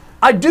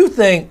I do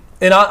think,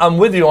 and I'm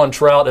with you on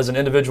Trout as an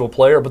individual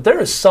player, but there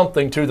is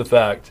something to the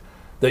fact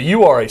that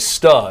you are a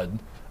stud,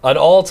 an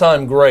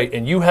all-time great,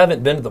 and you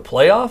haven't been to the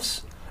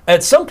playoffs.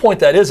 At some point,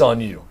 that is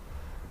on you.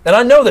 And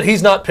I know that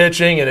he's not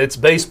pitching, and it's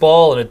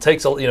baseball, and it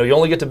takes, you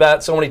only get to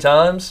bat so many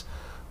times,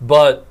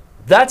 but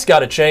that's got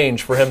to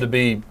change for him to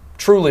be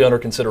truly under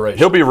consideration.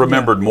 He'll be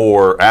remembered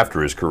more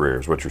after his career,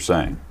 is what you're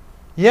saying.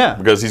 Yeah.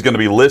 Because he's going to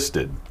be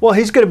listed. Well,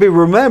 he's going to be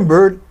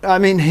remembered. I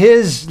mean,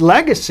 his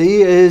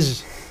legacy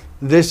is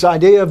this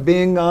idea of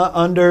being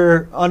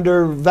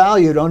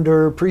undervalued,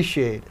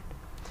 underappreciated.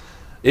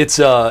 It's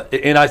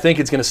and I think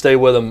it's going to stay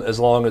with them as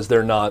long as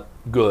they're not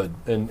good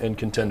and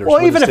contenders. Well,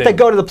 with even his if they team.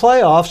 go to the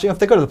playoffs, if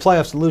they go to the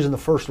playoffs and lose in the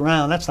first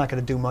round, that's not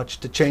going to do much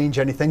to change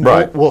anything.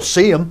 Right. We'll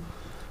see them.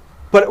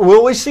 But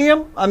will we see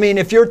them? I mean,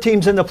 if your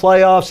team's in the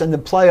playoffs and the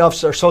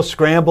playoffs are so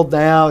scrambled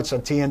now, it's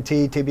on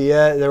TNT,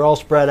 TBS, they're all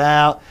spread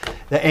out.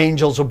 The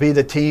Angels will be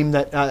the team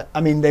that,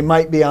 they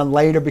might be on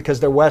later because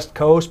they're West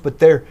Coast, but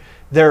their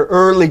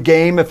early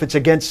game, if it's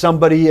against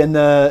somebody in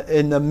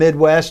the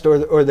Midwest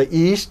or the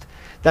East,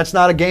 that's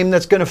not a game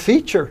that's going to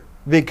feature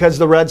because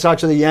the Red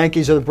Sox or the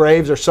Yankees or the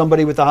Braves or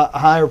somebody with a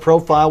higher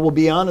profile will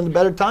be on in the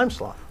better time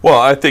slot. Well,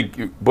 I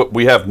think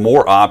we have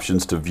more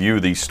options to view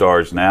these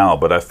stars now,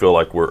 but I feel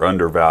like we're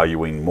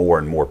undervaluing more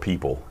and more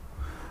people.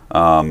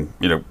 I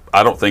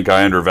don't think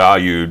I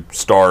undervalued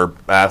star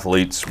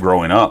athletes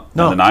growing up in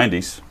the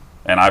 90s.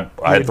 And I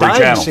had 3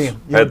 channels. I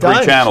had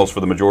 3 channels for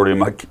the majority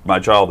of my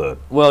childhood.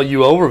 Well,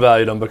 you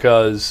overvalued them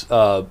because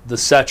the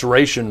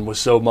saturation was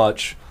so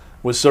much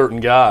with certain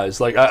guys.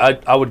 Like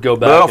I would go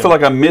back. But I don't feel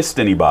like I missed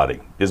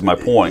anybody. Is my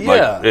point.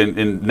 Yeah. Like,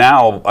 and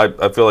now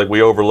I feel like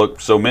we overlook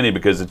so many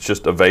because it's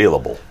just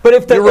available. But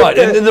if you're right,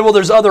 and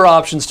there's other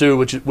options too,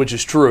 which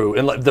is true.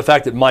 And like the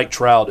fact that Mike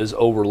Trout is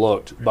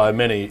overlooked by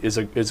many is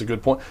a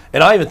good point.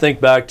 And I even think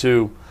back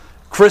to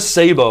Chris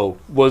Sabo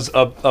was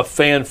a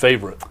fan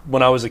favorite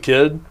when I was a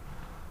kid.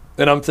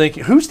 And I'm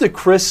thinking, who's the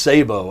Chris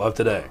Sabo of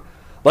today?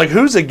 Like,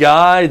 who's a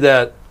guy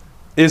that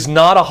is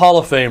not a Hall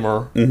of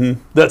Famer,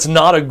 that's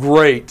not a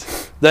great,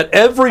 that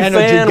every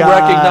fan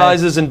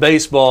recognizes in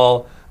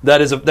baseball,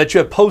 that you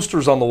have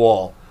posters on the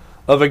wall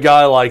of a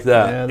guy like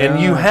that. Yeah,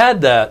 and you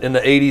had that in the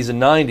 80s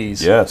and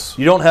 90s. Yes.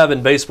 You don't have it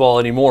in baseball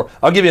anymore.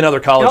 I'll give you another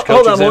college coach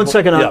hold on example. 1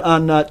 second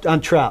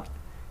on Trout.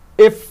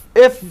 If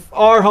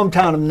our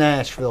hometown of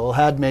Nashville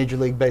had Major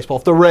League Baseball,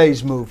 if the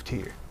Rays moved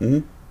here,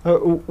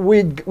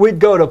 we'd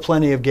go to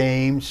plenty of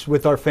games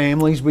with our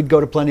families. We'd go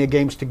to plenty of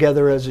games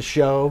together as a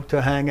show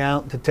to hang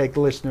out, to take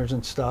listeners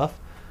and stuff.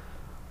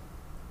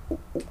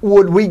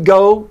 Would we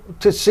go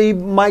to see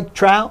Mike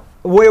Trout?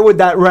 Where would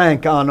that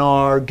rank on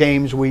our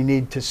games we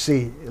need to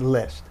see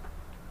list?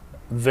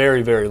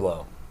 Very, very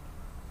low.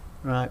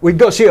 Right. We'd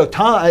go see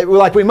Ohtani.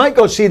 Like we might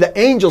go see the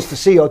Angels to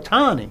see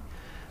Ohtani.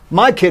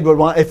 My kid would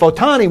want, if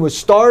Ohtani was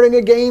starting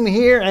a game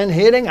here and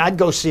hitting, I'd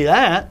go see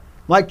that.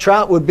 Mike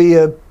Trout would be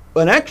an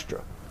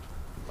extra.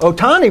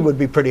 Ohtani would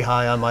be pretty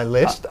high on my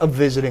list of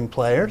visiting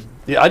players.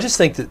 Yeah, I just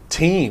think that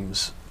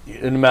teams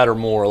matter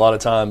more a lot of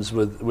times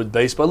with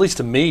baseball, at least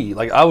to me.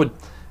 Like I would,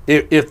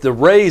 if the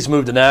Rays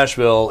moved to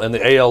Nashville and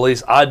the AL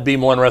East, I'd be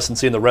more interested in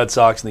seeing the Red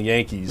Sox and the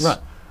Yankees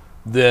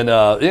than,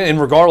 and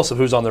regardless of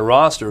who's on their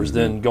rosters,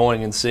 than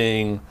going and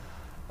seeing,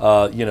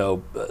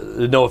 no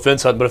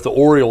offense, but if the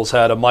Orioles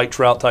had a Mike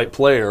Trout type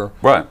player,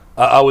 right,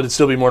 I would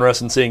still be more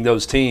interested in seeing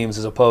those teams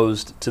as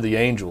opposed to the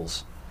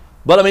Angels.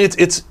 But I mean,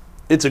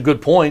 it's a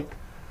good point.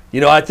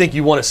 I think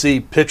you want to see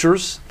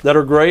pitchers that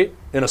are great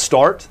in a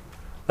start.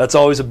 That's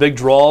always a big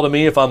draw to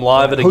me if I'm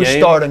live at a game. Who's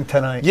starting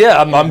tonight?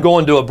 Yeah, I'm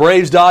going to a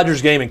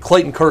Braves-Dodgers game and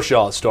Clayton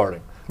Kershaw is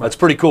starting. That's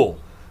pretty cool.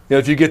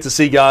 If you get to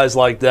see guys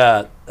like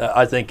that,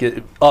 I think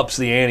it ups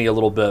the ante a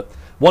little bit.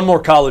 One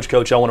more college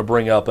coach I want to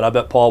bring up, and I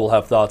bet Paul will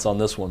have thoughts on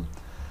this one,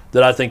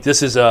 that I think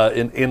this is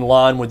in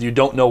line with you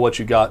don't know what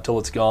you got till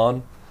it's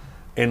gone,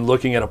 and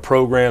looking at a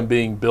program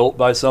being built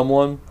by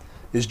someone,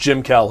 is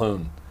Jim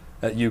Calhoun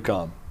at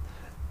UConn.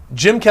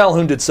 Jim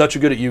Calhoun did such a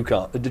good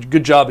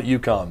job at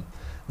UConn,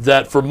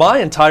 that for my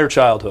entire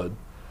childhood,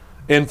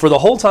 and for the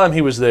whole time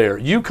he was there,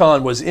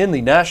 UConn was in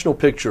the national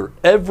picture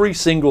every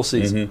single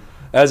season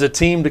as a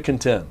team to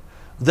contend.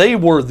 They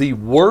were the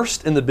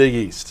worst in the Big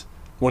East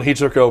when he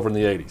took over in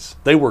the 80s.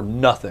 They were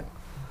nothing.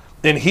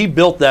 And he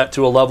built that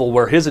to a level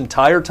where his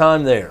entire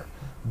time there,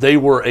 they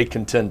were a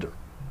contender.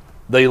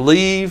 They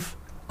leave.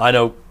 I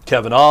know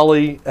Kevin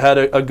Ollie had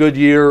a good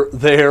year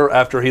there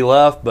after he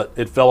left, but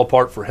it fell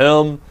apart for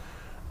him.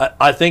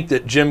 I think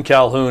that Jim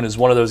Calhoun is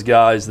one of those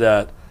guys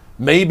that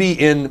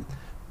maybe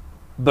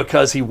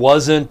because he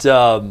wasn't,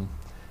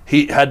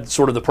 he had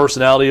sort of the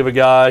personality of a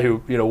guy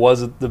who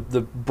wasn't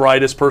the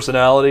brightest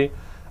personality.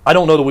 I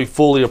don't know that we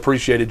fully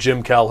appreciated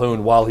Jim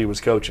Calhoun while he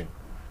was coaching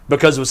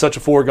because it was such a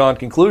foregone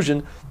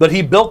conclusion, but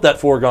he built that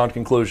foregone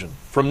conclusion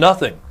from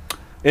nothing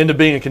into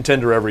being a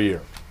contender every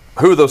year.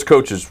 Who are those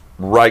coaches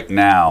right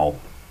now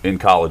in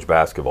college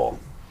basketball?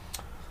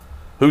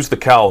 Who's the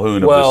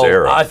Calhoun of this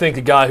era? Well, I think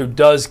the guy who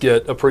does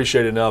get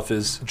appreciated enough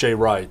is Jay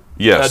Wright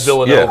at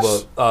Villanova.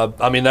 Yes.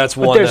 That's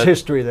but one. There's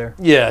history there.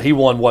 Yeah, he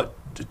won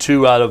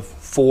 2 out of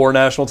 4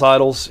 national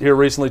titles here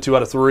recently, 2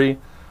 out of 3.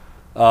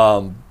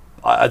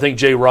 I think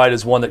Jay Wright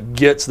is one that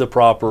gets the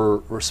proper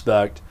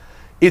respect.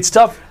 It's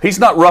tough. He's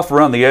not rough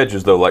around the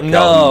edges though, like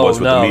Calhoun was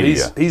with the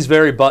media. He's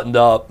very buttoned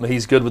up.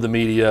 He's good with the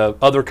media.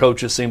 Other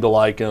coaches seem to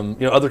like him.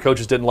 Other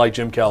coaches didn't like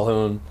Jim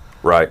Calhoun.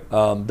 Right.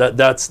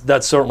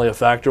 That's certainly a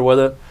factor with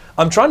it.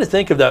 I'm trying to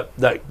think of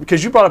that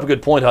because you brought up a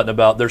good point, Hutton,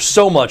 about there's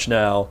so much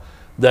now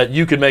that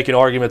you could make an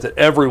argument that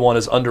everyone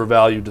is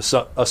undervalued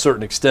to a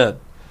certain extent.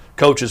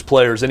 Coaches,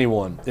 players,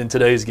 anyone in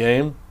today's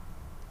game.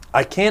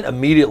 I can't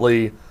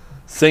immediately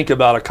think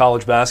about a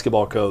college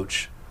basketball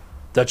coach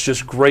that's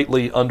just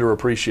greatly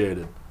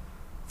underappreciated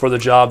for the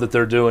job that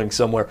they're doing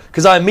somewhere.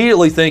 Because I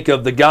immediately think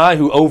of the guy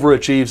who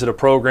overachieves at a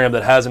program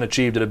that hasn't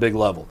achieved at a big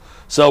level.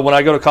 So when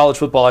I go to college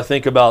football, I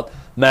think about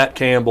Matt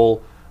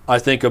Campbell. I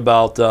think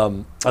about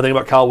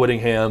Kyle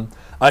Whittingham.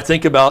 I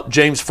think about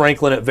James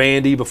Franklin at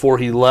Vandy before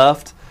he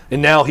left,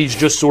 and now he's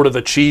just sort of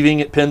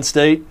achieving at Penn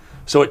State.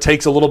 So it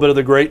takes a little bit of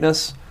the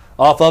greatness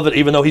off of it,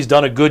 even though he's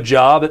done a good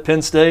job at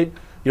Penn State.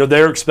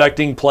 They're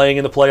expecting playing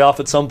in the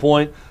playoff at some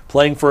point,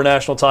 playing for a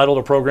national title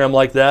at a program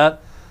like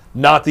that.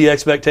 Not the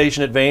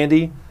expectation at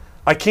Vandy.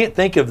 I can't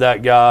think of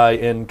that guy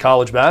in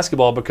college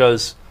basketball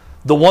because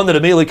the one that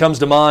immediately comes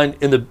to mind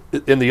in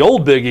the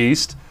old Big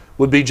East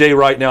would be Jay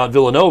Wright now at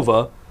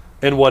Villanova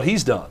and what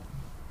he's done.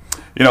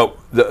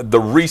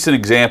 The recent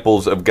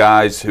examples of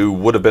guys who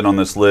would have been on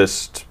this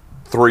list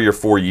 3 or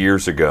 4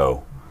 years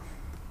ago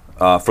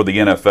for the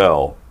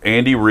NFL,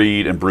 Andy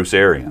Reid and Bruce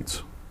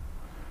Arians.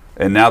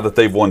 And now that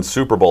they've won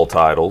Super Bowl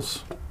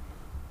titles,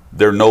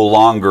 they're no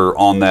longer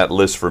on that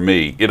list for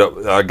me.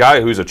 A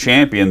guy who's a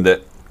champion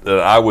that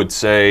I would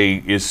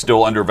say is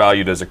still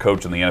undervalued as a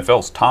coach in the NFL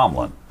is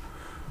Tomlin.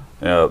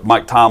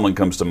 Mike Tomlin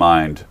comes to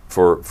mind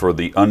for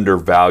the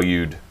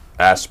undervalued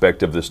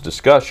aspect of this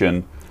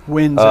discussion.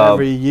 Wins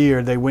every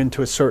year. They win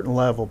to a certain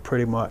level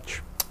pretty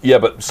much. Yeah,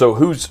 but so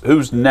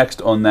who's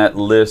next on that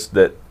list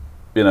that,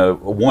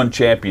 one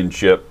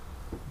championship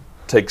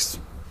takes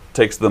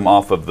them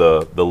off of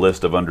the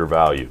list of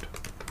undervalued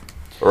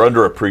or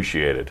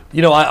underappreciated?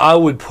 I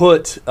would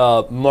put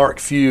Mark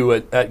Few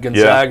at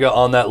Gonzaga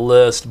on that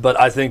list, but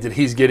I think that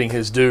he's getting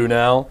his due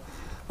now.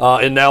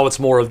 And now it's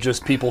more of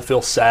just people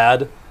feel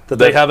sad that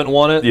they haven't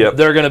won it. Yep.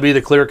 They're going to be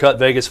the clear-cut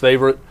Vegas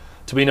favorite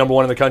to be number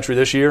one in the country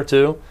this year,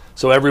 too.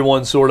 So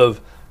everyone sort of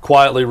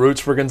quietly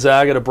roots for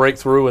Gonzaga to break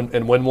through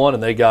and win one,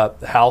 and they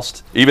got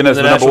housed even as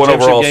in the number one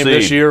overall game seed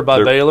this year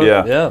by Baylor.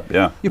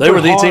 Yeah. They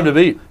were the team to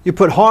beat. You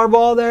put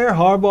Harbaugh there.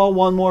 Harbaugh,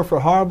 one more for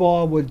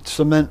Harbaugh would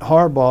cement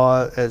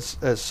Harbaugh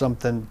as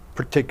something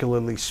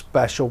particularly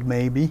special,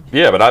 maybe.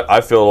 Yeah, but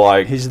I feel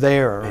like he's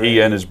there. He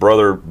and his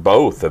brother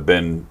both have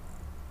been,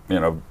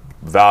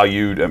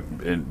 valued,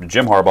 in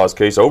Jim Harbaugh's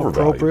case,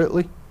 overvalued.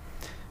 Appropriately.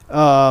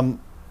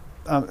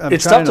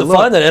 It's tough to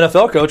find that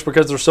NFL coach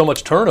because there's so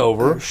much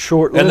turnover.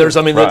 Short and list.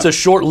 It's a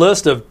short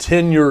list of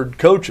tenured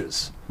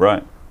coaches.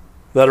 Right.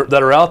 That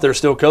are out there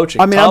still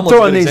coaching. I'm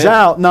throwing these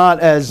out not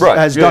as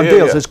done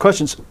deals, as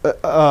questions.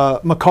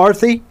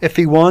 McCarthy, if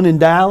he won in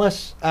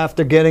Dallas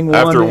after getting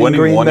one in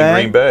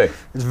Green Bay,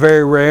 it's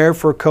very rare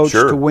for a coach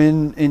to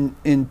win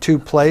in two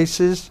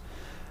places.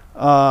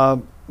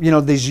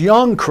 These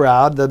young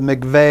crowd, the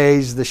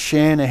McVays, the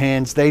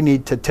Shanahans, they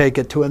need to take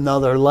it to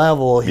another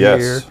level here.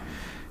 Yes.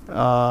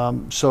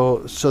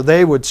 So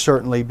they would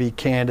certainly be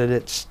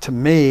candidates to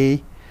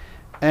me.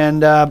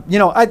 And,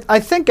 I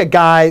think a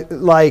guy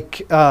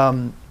like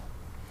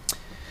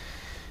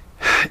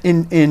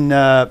in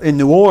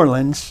New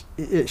Orleans,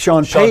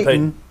 Sean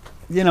Payton,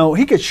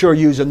 he could sure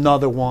use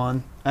another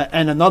one.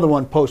 And another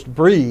one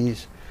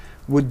post-Breeze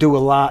would do a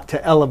lot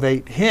to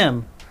elevate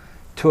him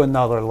to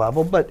another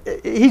level. But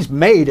he's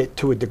made it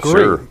to a degree.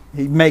 Sure.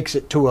 He makes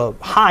it to a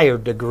higher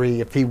degree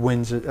if he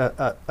wins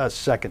a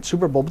second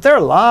Super Bowl. But there are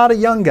a lot of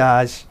young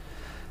guys.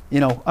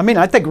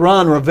 I think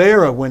Ron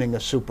Rivera winning a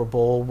Super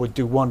Bowl would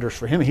do wonders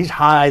for him. He's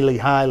highly,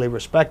 highly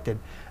respected.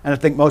 And I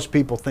think most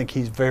people think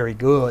he's very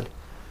good.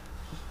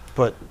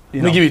 But,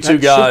 let me give you two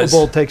guys. Super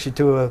Bowl takes you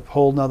to a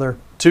whole nother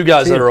two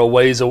guys that are a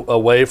ways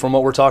away from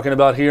what we're talking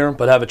about here,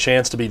 but have a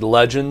chance to be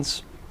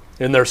legends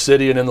in their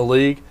city and in the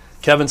league.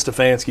 Kevin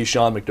Stefanski,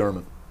 Sean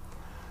McDermott.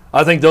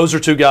 I think those are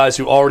two guys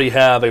who already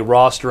have a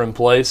roster in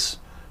place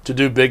to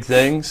do big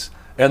things,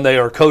 and they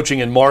are coaching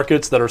in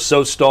markets that are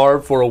so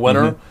starved for a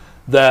winner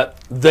that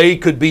they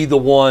could be the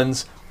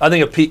ones. I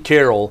think of Pete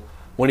Carroll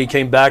when he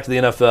came back to the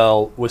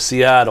NFL with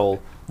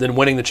Seattle, then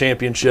winning the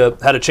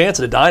championship, had a chance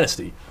at a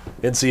dynasty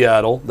in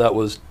Seattle that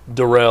was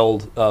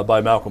derailed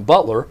by Malcolm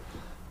Butler.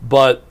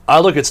 But I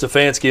look at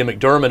Stefanski and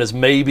McDermott as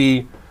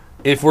maybe,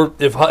 if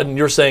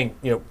you're saying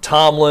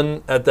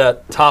Tomlin at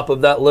that top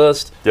of that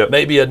list,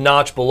 maybe a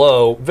notch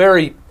below,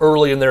 very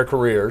early in their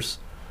careers,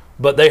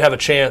 but they have a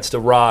chance to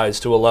rise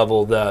to a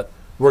level that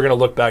we're going to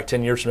look back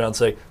 10 years from now and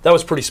say that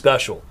was pretty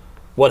special.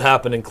 What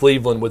happened in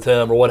Cleveland with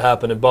him, or what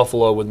happened in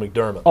Buffalo with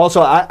McDermott. Also,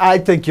 I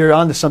think you're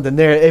onto something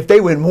there. If they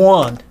win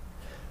one,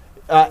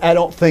 I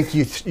don't think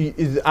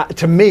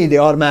to me, the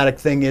automatic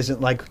thing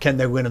isn't like, can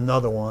they win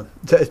another one?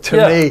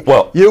 To me,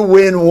 you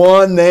win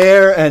one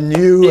there and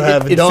you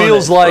have done it. It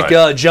feels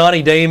like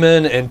Johnny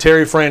Damon and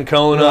Terry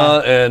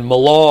Francona and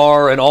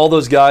Millar and all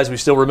those guys we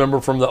still remember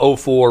from the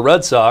 2004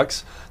 Red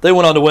Sox. They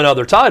went on to win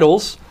other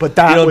titles, but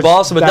in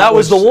Boston. But that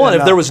was the one.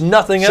 If there was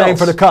nothing else, same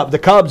for the Cubs. The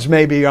Cubs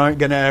maybe aren't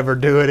going to ever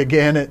do it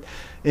again.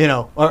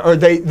 Or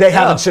they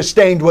haven't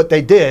sustained what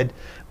they did,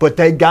 but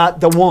they got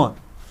the one.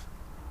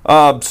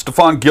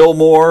 Stephon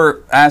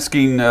Gilmore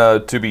asking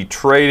to be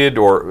traded,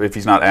 or if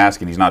he's not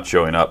asking, he's not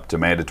showing up to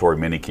mandatory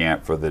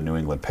minicamp for the New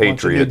England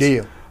Patriots.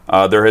 Deal.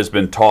 There has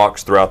been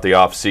talks throughout the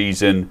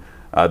offseason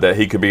that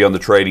he could be on the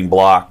trading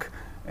block,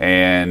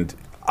 and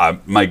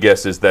my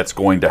guess is that's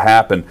going to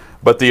happen.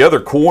 But the other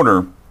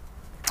corner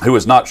who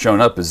has not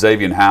shown up is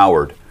Xavier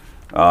Howard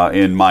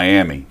in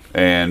Miami.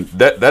 And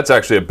that's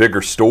actually a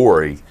bigger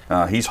story.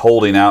 He's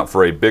holding out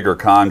for a bigger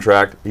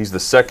contract. He's the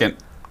second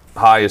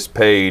highest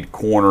paid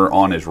corner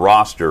on his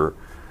roster,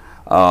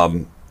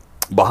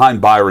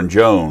 behind Byron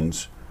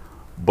Jones.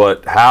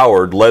 But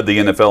Howard led the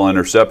NFL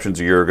interceptions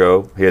a year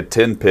ago. He had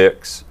 10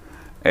 picks.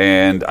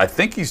 And I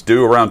think he's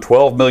due around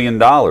 $12 million.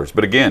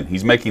 But again,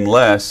 he's making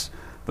less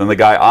than the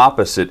guy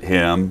opposite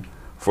him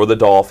for the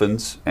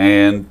Dolphins.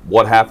 And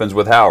what happens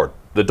with Howard?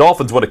 The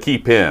Dolphins want to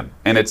keep him.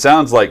 And it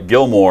sounds like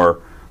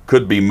Gilmore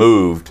could be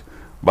moved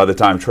by the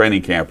time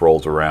training camp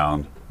rolls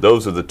around.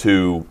 Those are the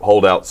two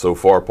holdouts so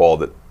far, Paul,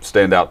 that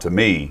stand out to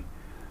me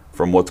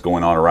from what's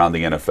going on around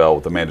the NFL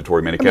with the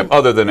mandatory minicamp,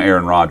 other than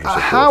Aaron Rodgers.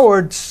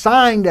 Howard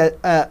signed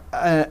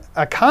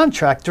a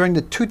contract during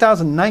the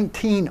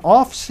 2019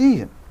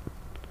 offseason.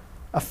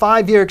 A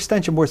 5-year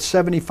extension worth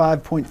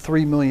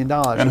 $75.3 million.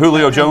 And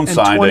Julio Jones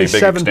signed a big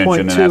extension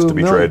and has to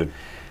be traded.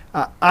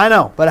 I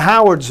know, but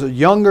Howard's a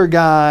younger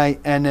guy,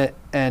 and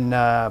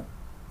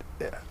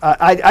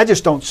I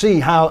just don't see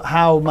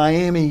how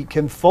Miami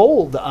can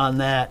fold on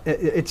that.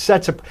 It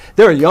sets up.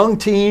 They're a young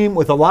team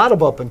with a lot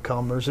of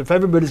up-and-comers. If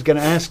everybody's going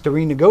to ask to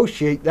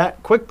renegotiate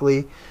that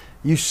quickly,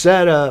 you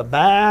set a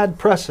bad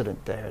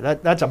precedent there.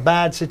 That's a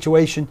bad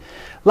situation.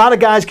 A lot of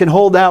guys can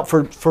hold out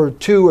for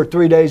 2 or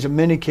 3 days of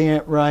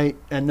minicamp, right?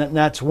 And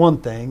that's one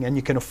thing. And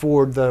you can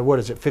afford the,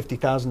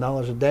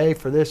 $50,000 a day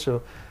for this?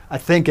 So I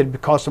think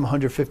it'd cost them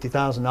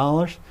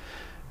 $150,000.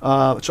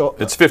 So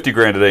it's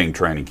 $50,000 a day in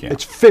training camp.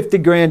 It's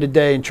 $50,000 a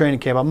day in training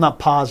camp. I'm not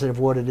positive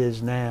what it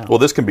is now. Well,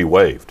 this can be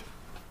waived.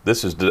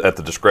 This is at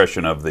the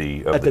discretion of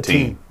the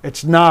team.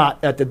 It's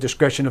not at the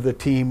discretion of the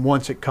team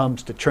once it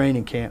comes to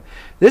training camp.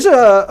 This is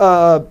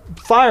a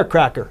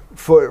firecracker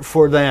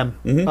for them,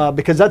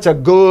 because that's a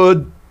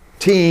good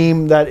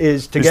team that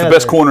is together. He's the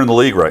best corner in the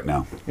league right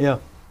now. Yeah.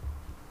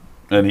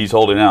 And he's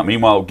holding out.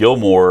 Meanwhile,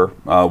 Gilmore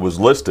was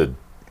listed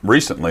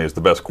recently as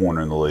the best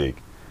corner in the league.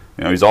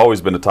 You know, he's always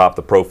been atop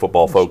the Pro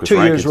Football Focus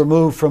rankings. 2 years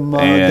removed from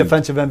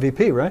defensive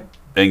MVP, right?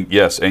 And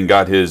yes, and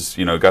got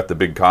the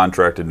big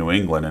contract in New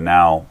England, and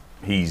now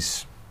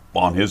he's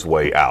on his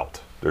way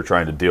out. They're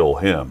trying to deal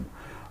him.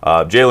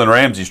 Jalen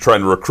Ramsey's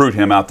trying to recruit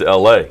him out to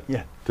L.A.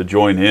 To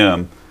join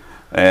him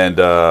and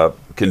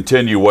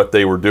continue what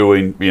they were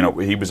doing. You know,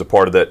 he was a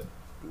part of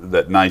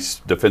that nice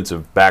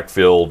defensive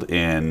backfield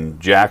in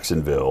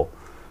Jacksonville,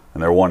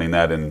 and they're wanting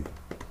that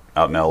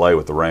out in L.A.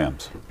 with the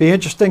Rams. Be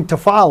interesting to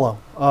follow.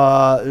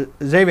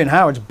 Xavier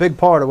Howard's a big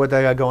part of what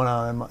they got going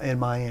on in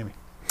Miami.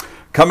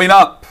 Coming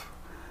up,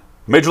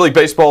 Major League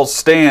Baseball's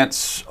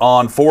stance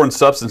on foreign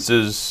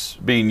substances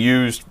being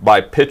used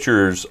by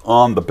pitchers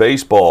on the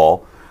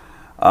baseball.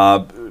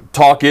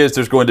 Talk is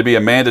there's going to be a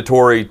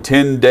mandatory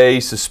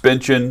 10-day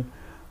suspension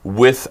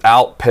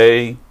without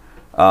pay.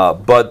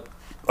 But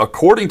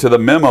according to the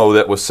memo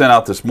that was sent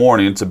out this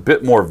morning, it's a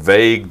bit more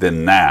vague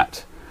than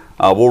that.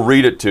 We'll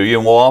read it to you,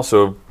 and we'll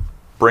also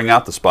bring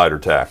out the spider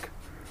tack.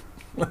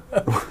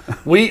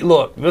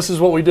 This is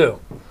what we do.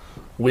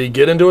 We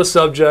get into a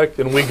subject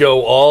and we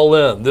go all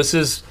in. This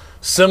is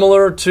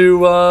similar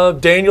to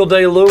Daniel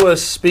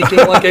Day-Lewis speaking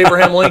like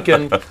Abraham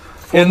Lincoln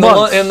in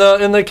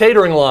the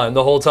catering line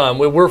the whole time.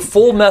 We're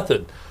full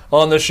method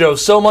on the show,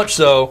 so much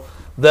so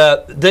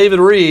that David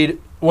Reed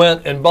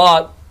went and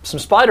bought some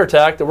spider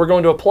tack that we're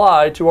going to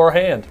apply to our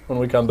hand when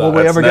we come back.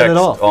 Will we ever get it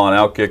off? On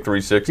Outkick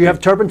 360. Do you have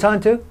turpentine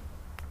too?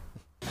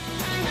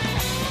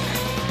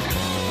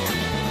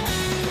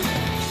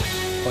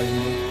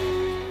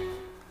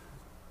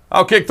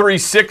 Outkick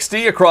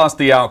 360 across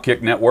the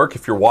Outkick network.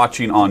 If you're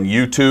watching on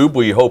YouTube,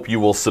 we hope you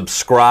will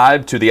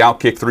subscribe to the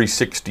Outkick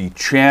 360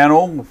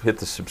 channel. Hit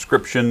the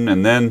subscription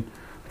and then,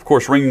 of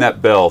course, ring that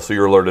bell so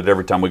you're alerted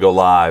every time we go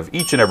live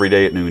each and every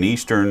day at noon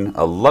Eastern,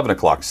 11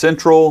 o'clock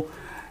Central,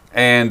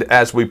 and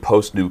as we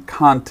post new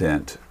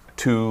content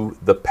to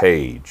the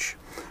page.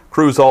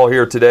 Crew's all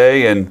here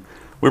today, and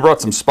we brought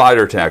some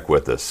spider tack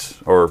with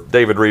us, or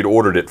David Reed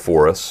ordered it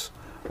for us.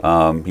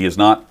 He has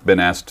not been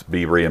asked to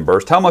be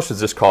reimbursed. How much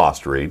does this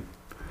cost, Reed?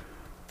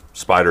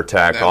 Spider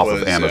tack off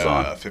of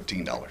Amazon.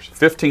 $15.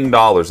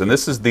 $15, and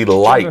this is the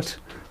light,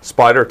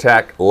 Spider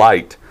Tack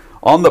Light.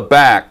 On the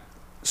back,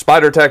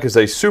 Spider Tack is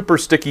a super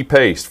sticky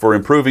paste for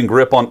improving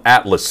grip on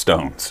Atlas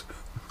stones.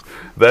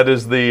 That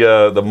is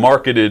the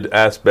marketed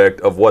aspect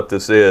of what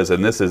this is,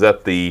 and this is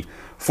at the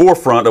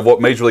forefront of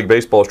what Major League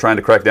Baseball is trying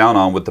to crack down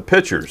on with the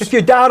pitchers. If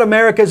you doubt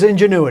America's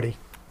ingenuity.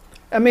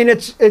 I mean,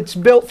 it's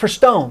built for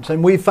stones,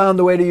 and we found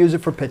a way to use it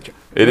for pitching.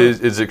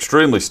 It's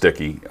extremely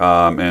sticky,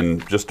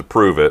 and just to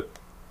prove it,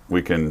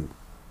 we can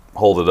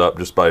hold it up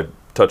just by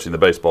touching the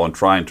baseball and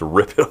trying to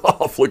rip it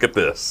off. Look at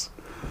this.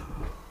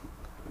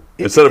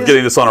 Instead of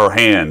getting this on our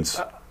hands,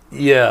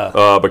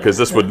 because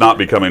this would not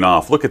be coming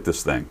off. Look at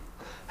this thing.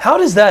 How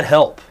does that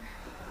help?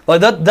 Like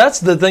that's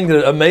the thing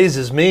that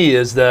amazes me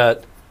is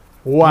that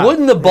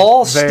wouldn't the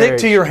ball stick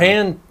to your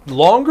hand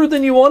longer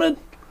than you wanted?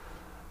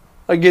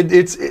 Like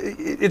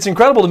it's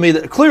incredible to me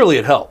that clearly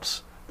it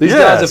helps. These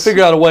guys have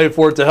figured out a way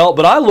for it to help,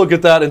 but I look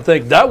at that and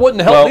think that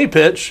wouldn't help me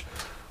pitch.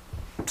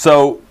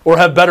 So, or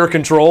have better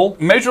control.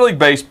 Major League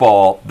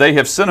Baseball, they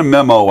have sent a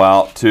memo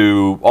out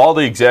to all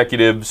the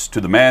executives,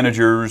 to the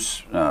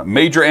managers,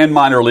 major and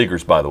minor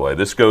leaguers, by the way.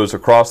 This goes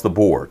across the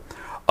board.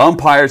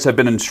 Umpires have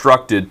been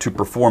instructed to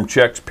perform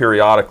checks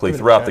periodically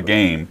throughout the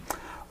game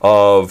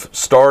of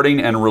starting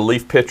and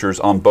relief pitchers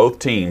on both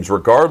teams,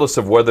 regardless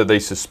of whether they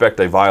suspect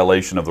a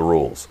violation of the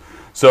rules.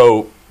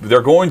 So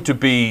they're going to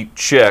be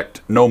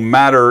checked no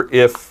matter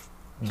if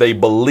they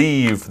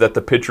believe that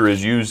the pitcher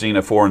is using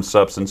a foreign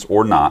substance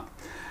or not.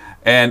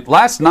 And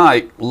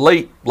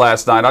late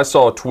last night, I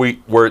saw a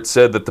tweet where it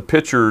said that the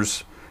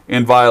pitchers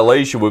in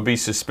violation would be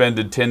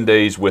suspended 10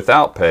 days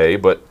without pay,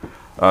 but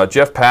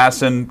Jeff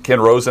Passan, Ken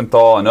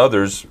Rosenthal, and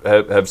others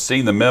have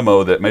seen the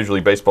memo that Major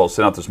League Baseball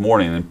sent out this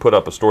morning and put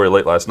up a story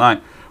late last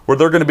night where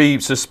they're going to be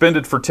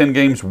suspended for 10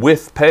 games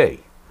with pay.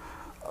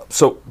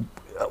 So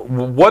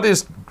what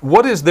is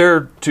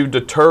there to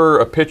deter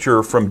a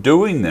pitcher from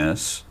doing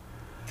this?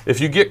 If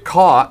you get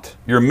caught,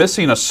 you're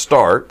missing a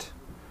start,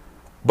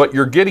 but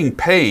you're getting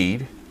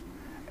paid,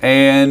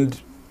 and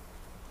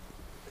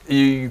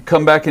you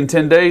come back in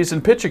 10 days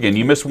and pitch again.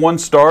 You miss one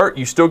start,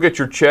 you still get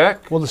your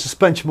check. Well, the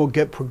suspension will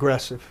get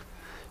progressive.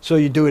 So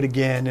you do it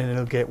again and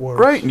it'll get worse.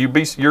 Great, and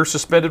you're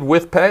suspended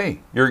with pay.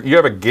 You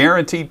have a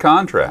guaranteed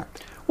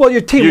contract. Well,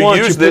 your team you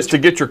wants use this to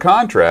get your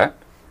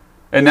contract,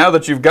 and now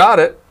that you've got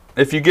it,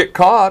 if you get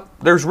caught,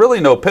 there's really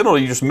no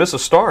penalty. You just miss a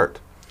start.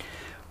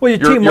 Well,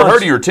 You're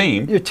hurting your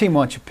team. Your team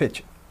wants you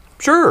pitching.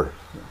 Sure.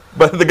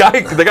 But the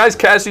guy's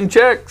cashing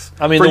checks.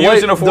 I mean, for the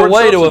using a foreign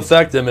way to substance.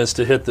 affect them is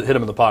to hit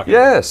him in the pocket.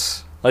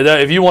 Yes. Like that,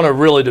 if you want to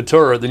really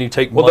deter it, then you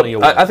take money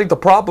away. I think the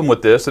problem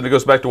with this, and it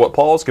goes back to what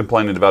Paul was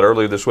complaining about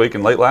earlier this week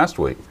and late last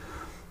week,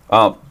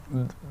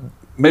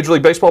 Major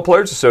League Baseball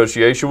Players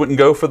Association wouldn't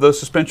go for the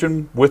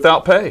suspension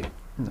without pay.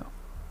 No.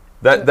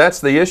 That's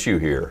the issue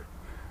here.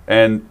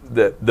 And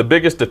the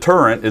biggest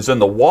deterrent is in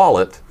the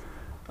wallet,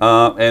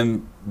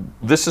 and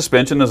this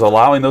suspension is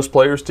allowing those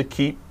players to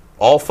keep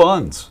all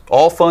funds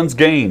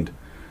gained.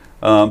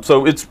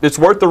 So it's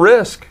worth the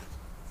risk.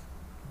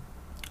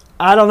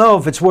 I don't know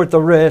if it's worth the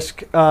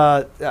risk.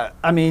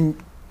 I mean,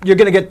 you're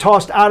going to get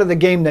tossed out of the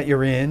game that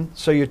you're in,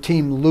 so your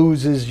team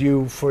loses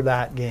you for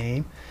that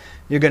game.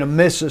 You're going to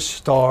miss a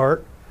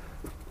start.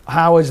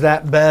 How is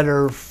that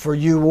better for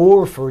you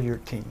or for your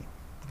team?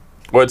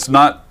 Well, it's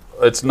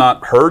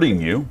not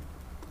hurting you.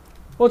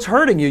 Well, it's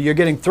hurting you. You're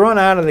getting thrown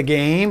out of the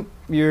game.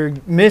 You're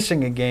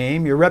missing a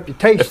game. Your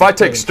reputation. If I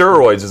take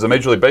steroids as a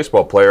Major League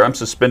Baseball player, I'm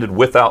suspended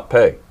without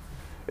pay.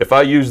 If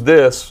I use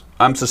this,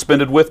 I'm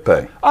suspended with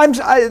pay.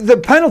 The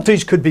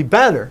penalties could be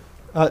better,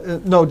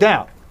 no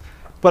doubt.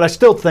 But I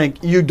still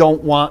think you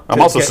don't want to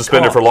I'm also get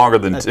suspended caught for longer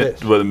than at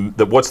this.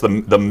 what's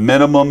the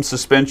minimum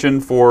suspension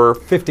for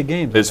 50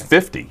 games. is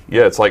 50.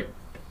 Yeah, it's like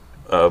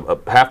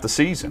half the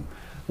season.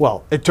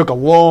 Well, it took a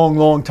long,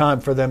 long time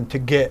for them to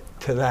get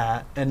to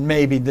that, and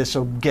maybe this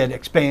will get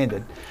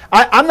expanded.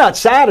 I'm not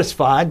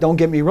satisfied, don't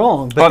get me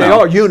wrong, but they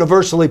are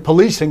universally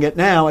policing it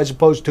now as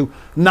opposed to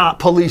not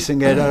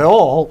policing it at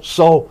all.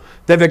 So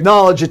they've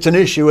acknowledged it's an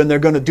issue and they're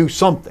going to do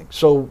something.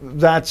 So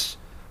that's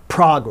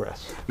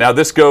progress. Now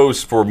this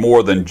goes for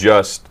more than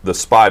just the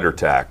spider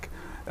tack.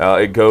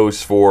 It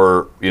goes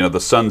for the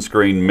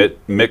sunscreen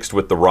mixed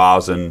with the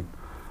rosin,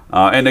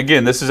 and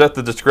again, this is at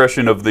the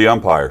discretion of the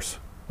umpires.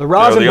 The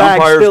rosin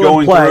bag's still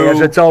in play, as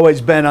it's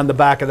always been on the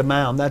back of the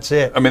mound. That's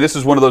it. I mean, this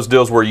is one of those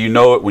deals where you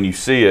know it when you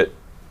see it,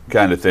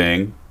 kind of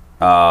thing.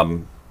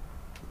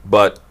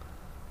 But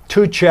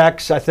 2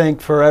 checks, I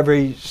think, for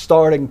every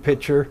starting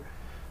pitcher,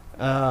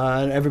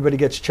 and everybody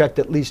gets checked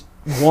at least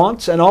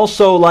once. And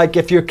also, like,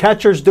 if your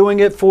catcher's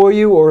doing it for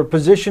you or a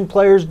position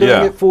player's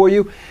doing it for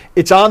you,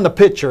 it's on the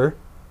pitcher.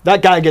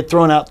 That guy get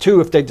thrown out too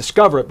if they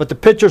discover it. But the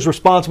pitcher's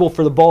responsible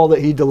for the ball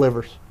that he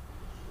delivers.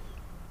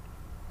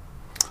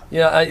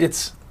 Yeah,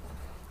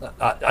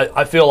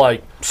 I feel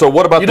like so.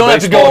 What about you don't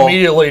have to go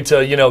immediately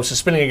to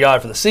suspending a guy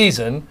for the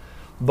season,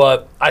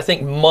 but I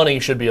think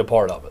money should be a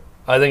part of it.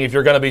 I think if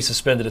you're going to be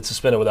suspended, it's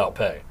suspended without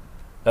pay.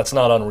 That's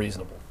not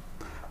unreasonable.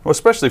 Well,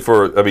 especially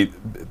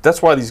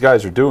that's why these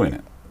guys are doing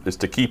it, is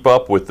to keep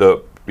up with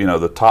the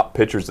top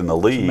pitchers in the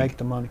league. To make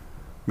the money.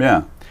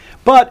 Yeah.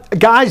 But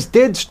guys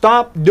did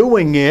stop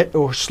doing it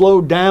or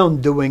slow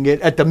down doing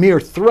it at the mere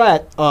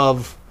threat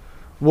of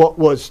what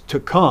was to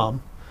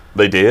come.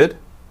 They did?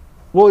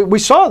 Well, we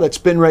saw that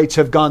spin rates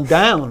have gone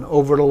down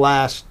over the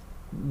last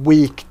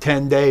week,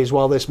 10 days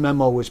while this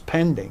memo was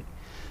pending.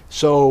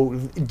 So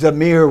the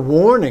mere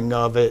warning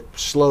of it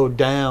slowed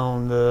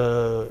down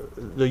the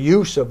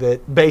use of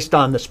it based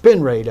on the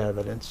spin rate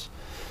evidence.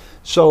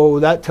 So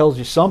that tells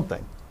you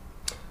something.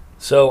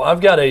 So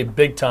I've got a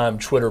big-time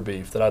Twitter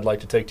beef that I'd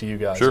like to take to you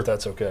guys, if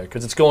that's okay,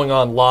 because it's going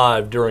on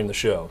live during the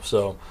show.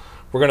 So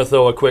we're going to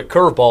throw a quick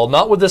curveball,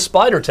 not with this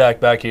spider tack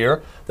back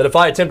here, that if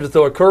I attempted to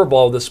throw a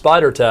curveball with this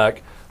spider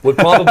tack, would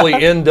probably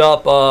end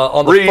up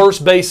on the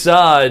first base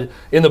side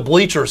in the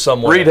bleachers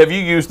somewhere. Reed, have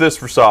you used this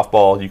for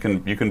softball?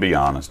 You can be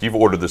honest. You've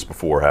ordered this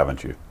before,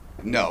 haven't you?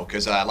 No,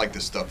 because I like the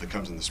stuff that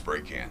comes in the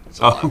spray can. It's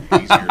a lot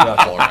easier to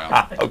fall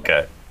around.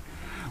 Okay.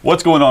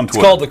 What's going on Twitter?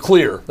 It's called the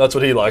clear. That's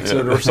what he likes.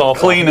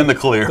 Clean in the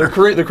clear.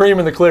 The cream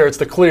in the clear. It's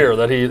the clear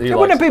that he likes.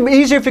 Wouldn't it be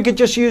easier if you could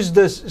just use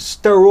the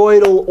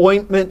steroidal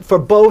ointment for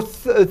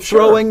both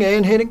throwing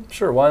and hitting?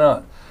 Sure, why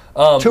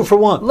not? 2 for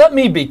 1. Let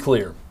me be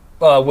clear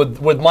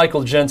with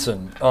Michael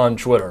Jensen on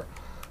Twitter,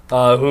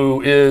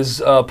 who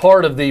is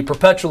part of the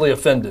perpetually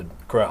offended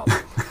crowd.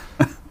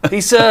 He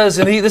says,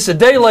 and this is a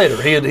day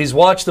later, he's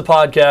watched the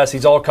podcast,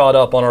 he's all caught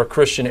up on our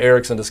Christian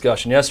Eriksen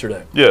discussion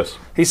yesterday. Yes.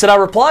 He said, I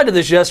replied to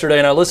this yesterday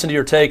and I listened to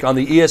your take on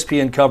the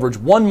ESPN coverage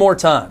one more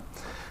time.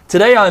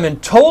 Today I'm in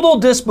total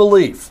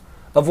disbelief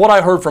of what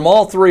I heard from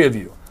all three of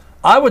you.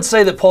 I would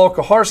say that Paul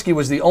Kuharsky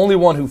was the only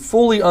one who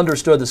fully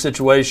understood the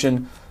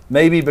situation,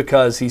 maybe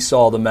because he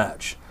saw the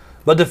match.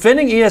 But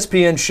defending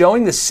ESPN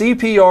showing the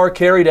CPR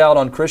carried out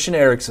on Christian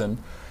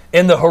Eriksen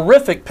and the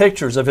horrific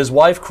pictures of his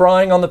wife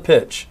crying on the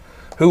pitch,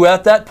 who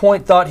at that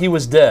point thought he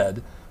was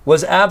dead,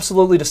 was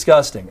absolutely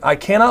disgusting. I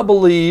cannot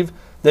believe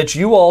that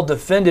you all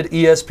defended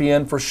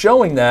ESPN for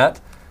showing that.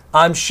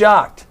 I'm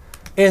shocked.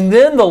 And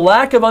then the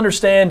lack of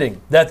understanding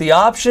that the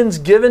options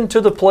given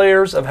to the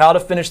players of how to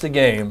finish the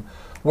game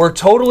were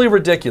totally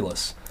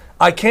ridiculous.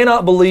 I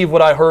cannot believe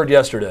what I heard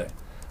yesterday.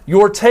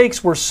 Your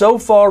takes were so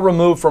far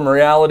removed from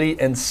reality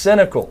and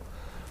cynical.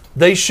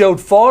 They showed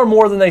far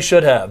more than they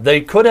should have. They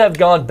could have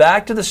gone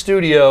back to the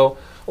studio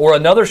or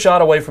another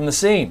shot away from the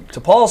scene. To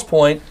Paul's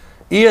point,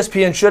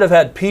 ESPN should have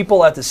had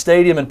people at the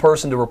stadium in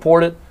person to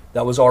report it.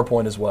 That was our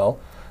point as well.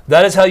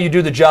 That is how you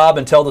do the job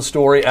and tell the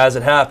story as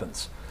it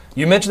happens.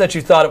 You mentioned that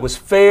you thought it was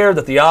fair,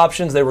 that the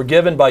options they were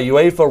given by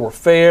UEFA were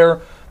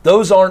fair.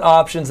 Those aren't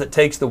options that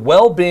takes the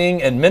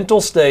well-being and mental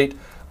state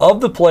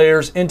of the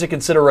players into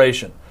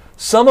consideration.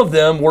 Some of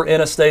them were in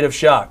a state of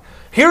shock.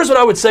 Here's what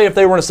I would say if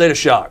they were in a state of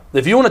shock.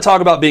 If you want to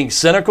talk about being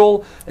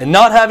cynical and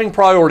not having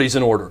priorities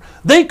in order,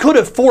 they could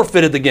have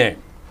forfeited the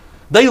game.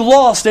 They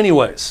lost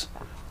anyways.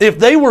 If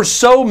they were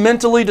so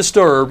mentally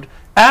disturbed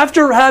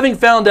after having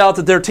found out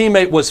that their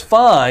teammate was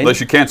fine unless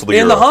you cancel the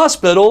in the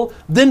hospital,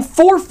 then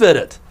forfeit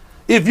it.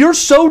 If you're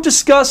so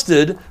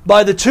disgusted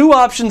by the two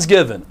options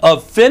given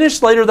of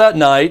finish later that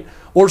night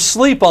or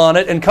sleep on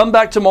it and come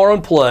back tomorrow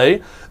and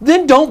play,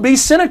 then don't be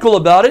cynical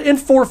about it and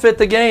forfeit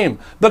the game,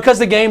 because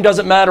the game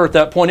doesn't matter at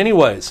that point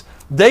anyways.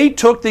 They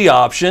took the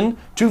option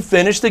to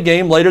finish the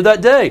game later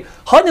that day.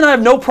 Hutton and I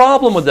have no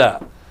problem with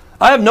that.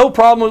 I have no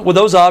problem with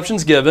those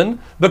options given,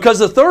 because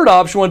the third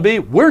option would be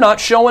we're not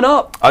showing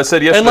up. I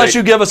said yesterday, unless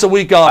you give us a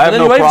week off. And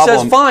then UEFA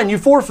says, fine, you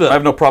forfeit. I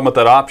have no problem with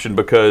that option,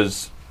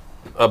 because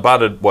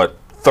about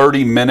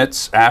 30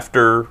 minutes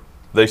after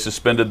they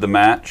suspended the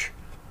match,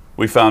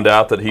 we found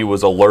out that he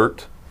was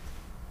alert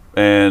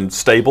and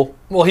stable.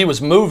 Well, he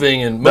was moving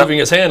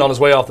his hand on his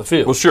way off the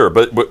field. Well, sure,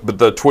 but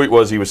the tweet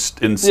was he was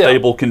in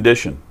stable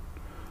condition.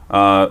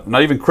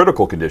 Not even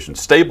critical condition,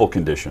 stable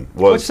condition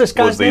was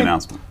the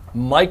announcement.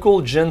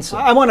 Michael Jensen.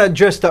 I want to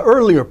address the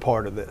earlier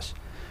part of this.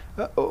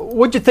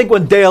 What'd you think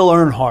when Dale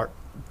Earnhardt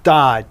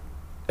died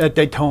at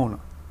Daytona?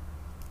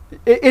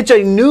 It's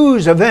a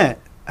news event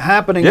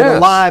happening in a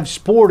live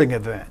sporting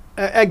event.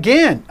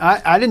 Again,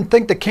 I didn't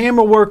think the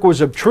camera work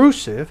was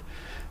obtrusive,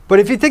 but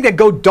if you think that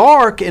go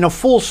dark in a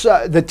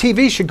the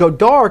TV should go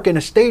dark in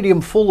a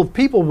stadium full of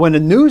people when a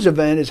news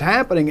event is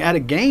happening at a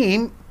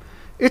game,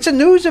 it's a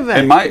news event.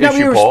 And my issue,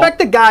 you respect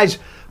the guy's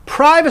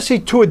privacy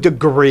to a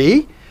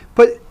degree,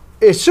 but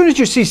as soon as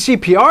you see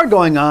CPR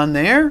going on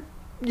there,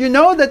 you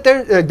know that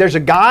there's a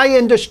guy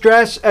in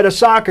distress at a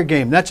soccer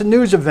game. That's a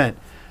news event.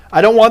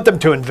 I don't want them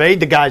to invade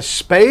the guy's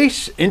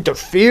space,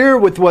 interfere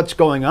with what's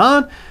going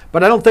on,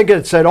 but I don't think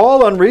it's at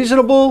all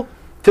unreasonable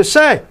to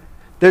say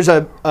there's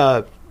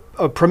a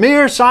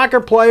premier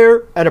soccer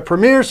player at a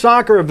premier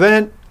soccer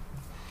event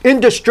in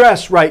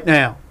distress right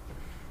now.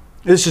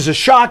 This is a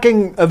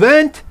shocking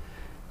event,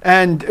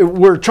 and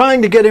we're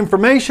trying to get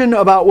information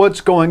about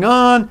what's going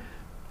on.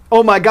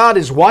 Oh my God,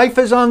 his wife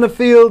is on the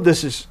field.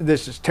 This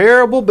is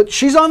terrible, but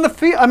she's on the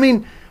field. I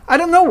mean, I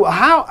don't know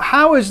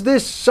how is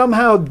this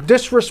somehow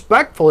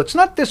disrespectful? It's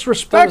not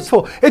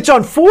disrespectful. It's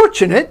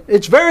unfortunate.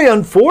 It's very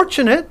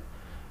unfortunate.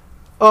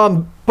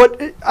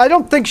 But I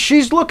don't think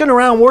she's looking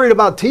around worried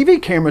about TV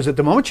cameras at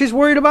the moment. She's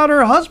worried about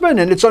her husband,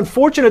 and it's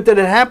unfortunate that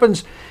it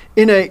happens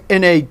in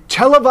a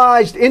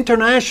televised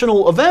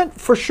international event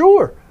for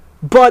sure.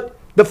 But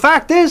the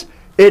fact is,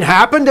 it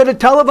happened at a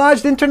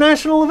televised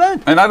international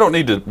event. And I don't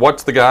need to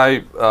watch the guy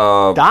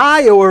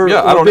die or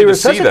I don't be need to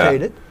see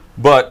resuscitated. that.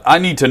 But I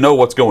need to know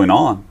what's going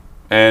on.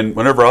 And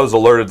whenever I was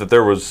alerted that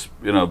there was,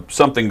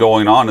 something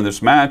going on in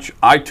this match,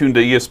 I tuned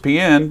to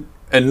ESPN,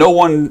 and no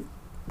one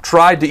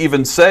tried to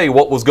even say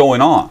what was going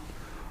on,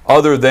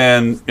 other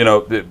than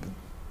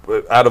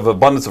out of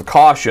abundance of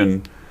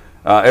caution,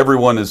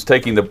 everyone is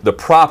taking the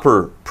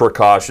proper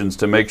precautions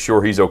to make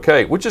sure he's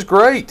okay, which is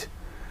great.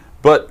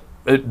 But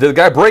did the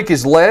guy break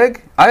his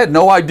leg? I had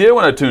no idea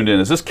when I tuned in.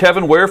 Is this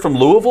Kevin Ware from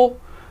Louisville?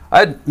 I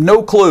had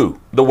no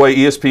clue the way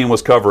ESPN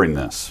was covering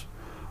this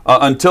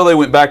until they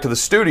went back to the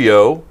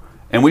studio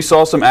and we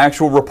saw some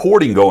actual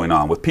reporting going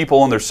on with people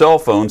on their cell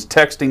phones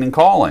texting and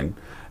calling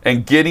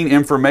and getting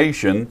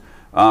information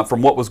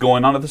from what was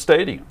going on at the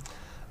stadium.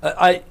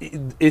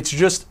 It's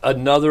just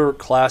another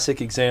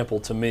classic example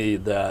to me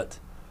that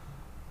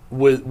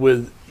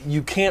with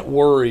you can't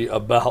worry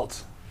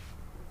about.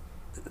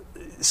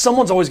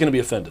 Someone's always going to be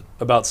offended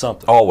about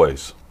something.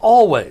 Always.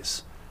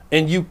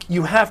 And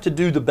you have to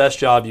do the best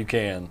job you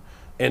can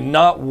and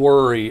not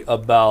worry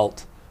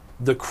about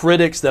the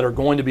critics that are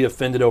going to be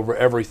offended over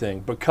everything,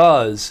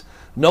 because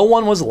no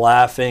one was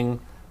laughing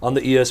on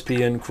the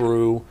ESPN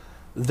crew.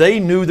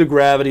 They knew the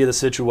gravity of the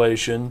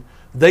situation.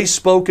 They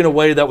spoke in a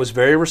way that was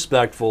very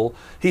respectful.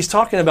 He's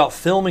talking about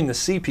filming the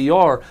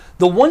CPR.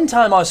 The one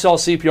time I saw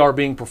CPR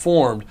being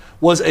performed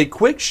was a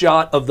quick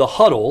shot of the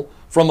huddle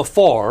from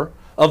afar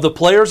of the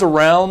players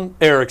around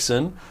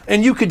Erickson,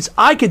 and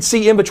I could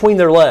see in between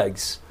their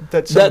legs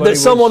that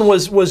someone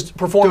was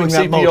performing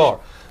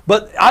CPR.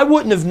 But I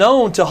wouldn't have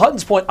known, to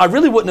Hutton's point, I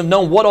really wouldn't have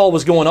known what all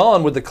was going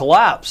on with the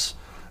collapse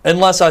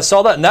unless I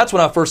saw that. And that's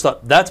when I first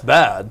thought, that's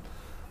bad.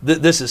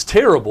 This is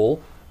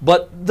terrible.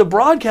 But the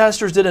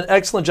broadcasters did an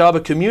excellent job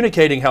of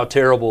communicating how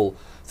terrible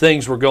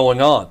things were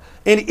going on.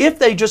 And if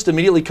they just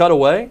immediately cut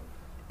away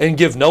and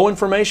give no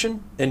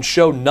information and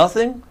show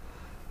nothing,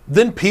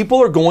 then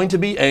people are going to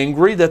be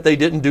angry that they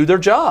didn't do their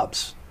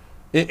jobs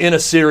in a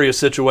serious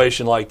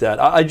situation like that.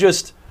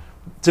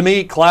 To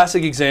me,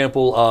 classic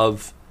example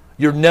of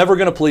you're never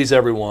going to please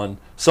everyone.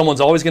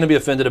 Someone's always going to be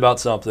offended about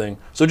something.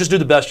 So just do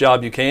the best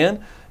job you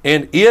can.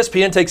 And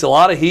ESPN takes a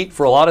lot of heat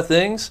for a lot of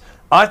things.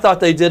 I thought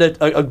they did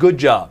a good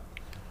job.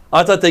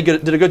 I thought they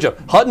did a good job.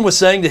 Hutton was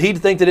saying that he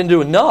think they didn't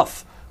do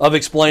enough of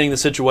explaining the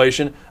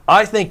situation.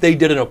 I think they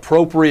did an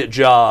appropriate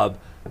job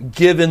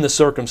given the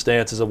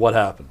circumstances of what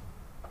happened.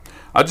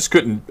 I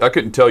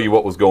couldn't tell you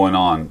what was going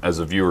on as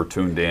a viewer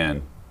tuned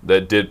in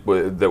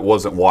that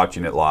wasn't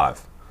watching it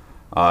live.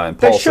 And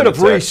they should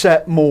have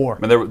reset more. I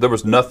mean, there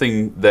was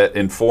nothing that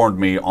informed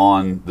me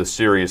on the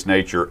serious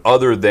nature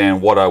other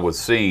than what I was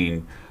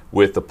seeing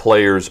with the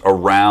players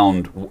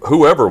around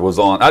whoever was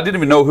on. I didn't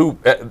even know who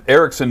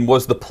Erickson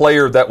was, the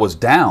player that was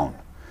down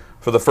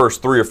for the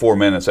first 3 or 4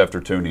 minutes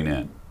after tuning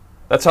in.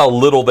 That's how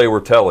little they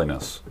were telling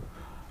us,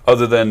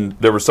 other than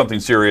there was something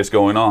serious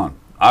going on.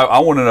 I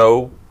want to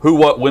know who,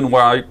 what, when,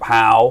 why,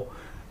 how,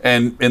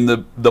 and in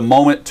the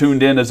moment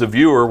tuned in as a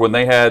viewer when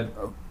they had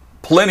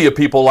plenty of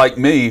people like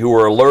me who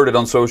were alerted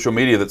on social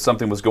media that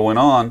something was going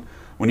on.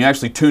 When you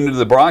actually tuned into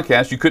the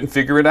broadcast, you couldn't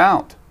figure it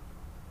out.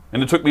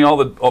 And it took me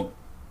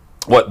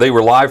they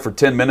were live for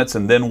 10 minutes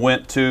and then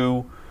went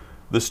to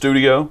the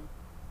studio,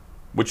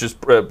 which is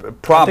probably...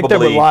 I think they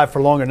were live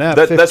for longer than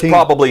that, that's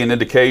probably an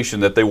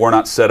indication that they were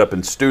not set up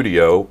in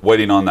studio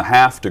waiting on the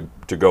half to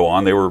go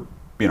on. They were,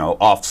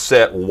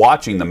 offset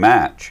watching the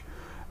match,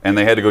 and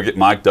they had to go get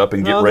mic'd up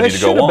and get ready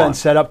to go on. They should have been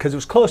set up because it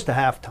was close to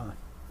halftime.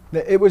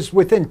 It was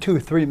within 2 or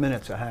 3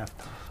 minutes of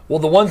halftime. Well,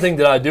 the one thing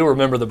that I do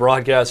remember the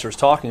broadcasters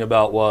talking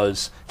about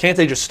was, can't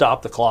they just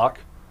stop the clock?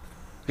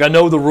 I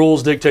know the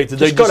rules dictate that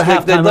they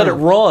let it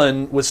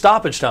run with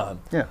stoppage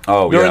time. Yeah.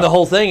 During the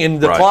whole thing, and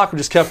the clock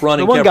just kept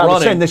running, kept running.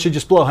 Was saying they should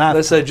just blow halftime.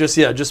 They said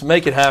just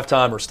make it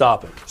halftime or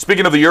stop it.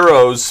 Speaking of the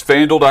Euros,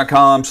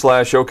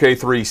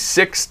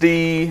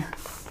 FanDuel.com/OK360.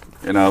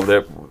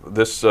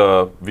 This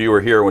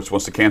viewer here which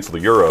wants to cancel the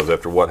Euros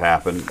after what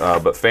happened,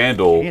 but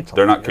FanDuel,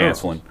 they're not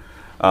canceling.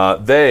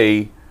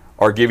 They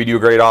are giving you a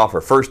great offer.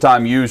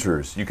 First-time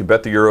users, you can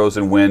bet the Euros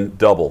and win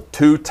double.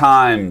 2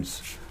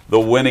 times the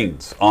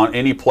winnings on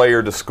any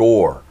player to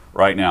score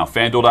right now.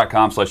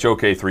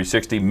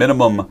 FanDuel.com/OK360.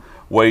 Minimum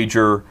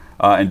wager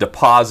and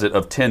deposit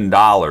of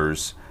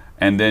 $10,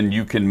 and then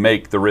you can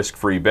make the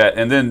risk-free bet.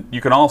 And then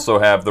you can also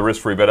have the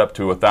risk-free bet up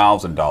to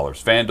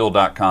 $1,000.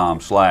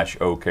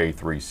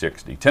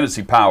 FanDuel.com/OK360.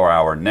 Tennessee Power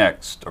Hour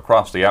next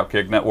across the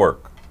Outkick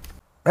Network.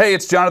 Hey,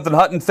 it's Jonathan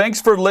Hutton. Thanks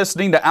for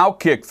listening to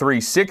Outkick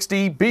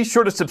 360. Be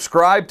sure to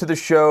subscribe to the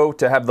show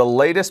to have the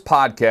latest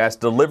podcast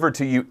delivered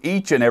to you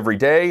each and every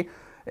day.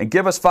 And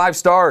give us 5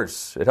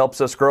 stars. It helps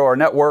us grow our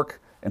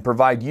network and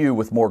provide you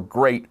with more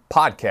great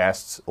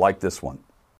podcasts like this one.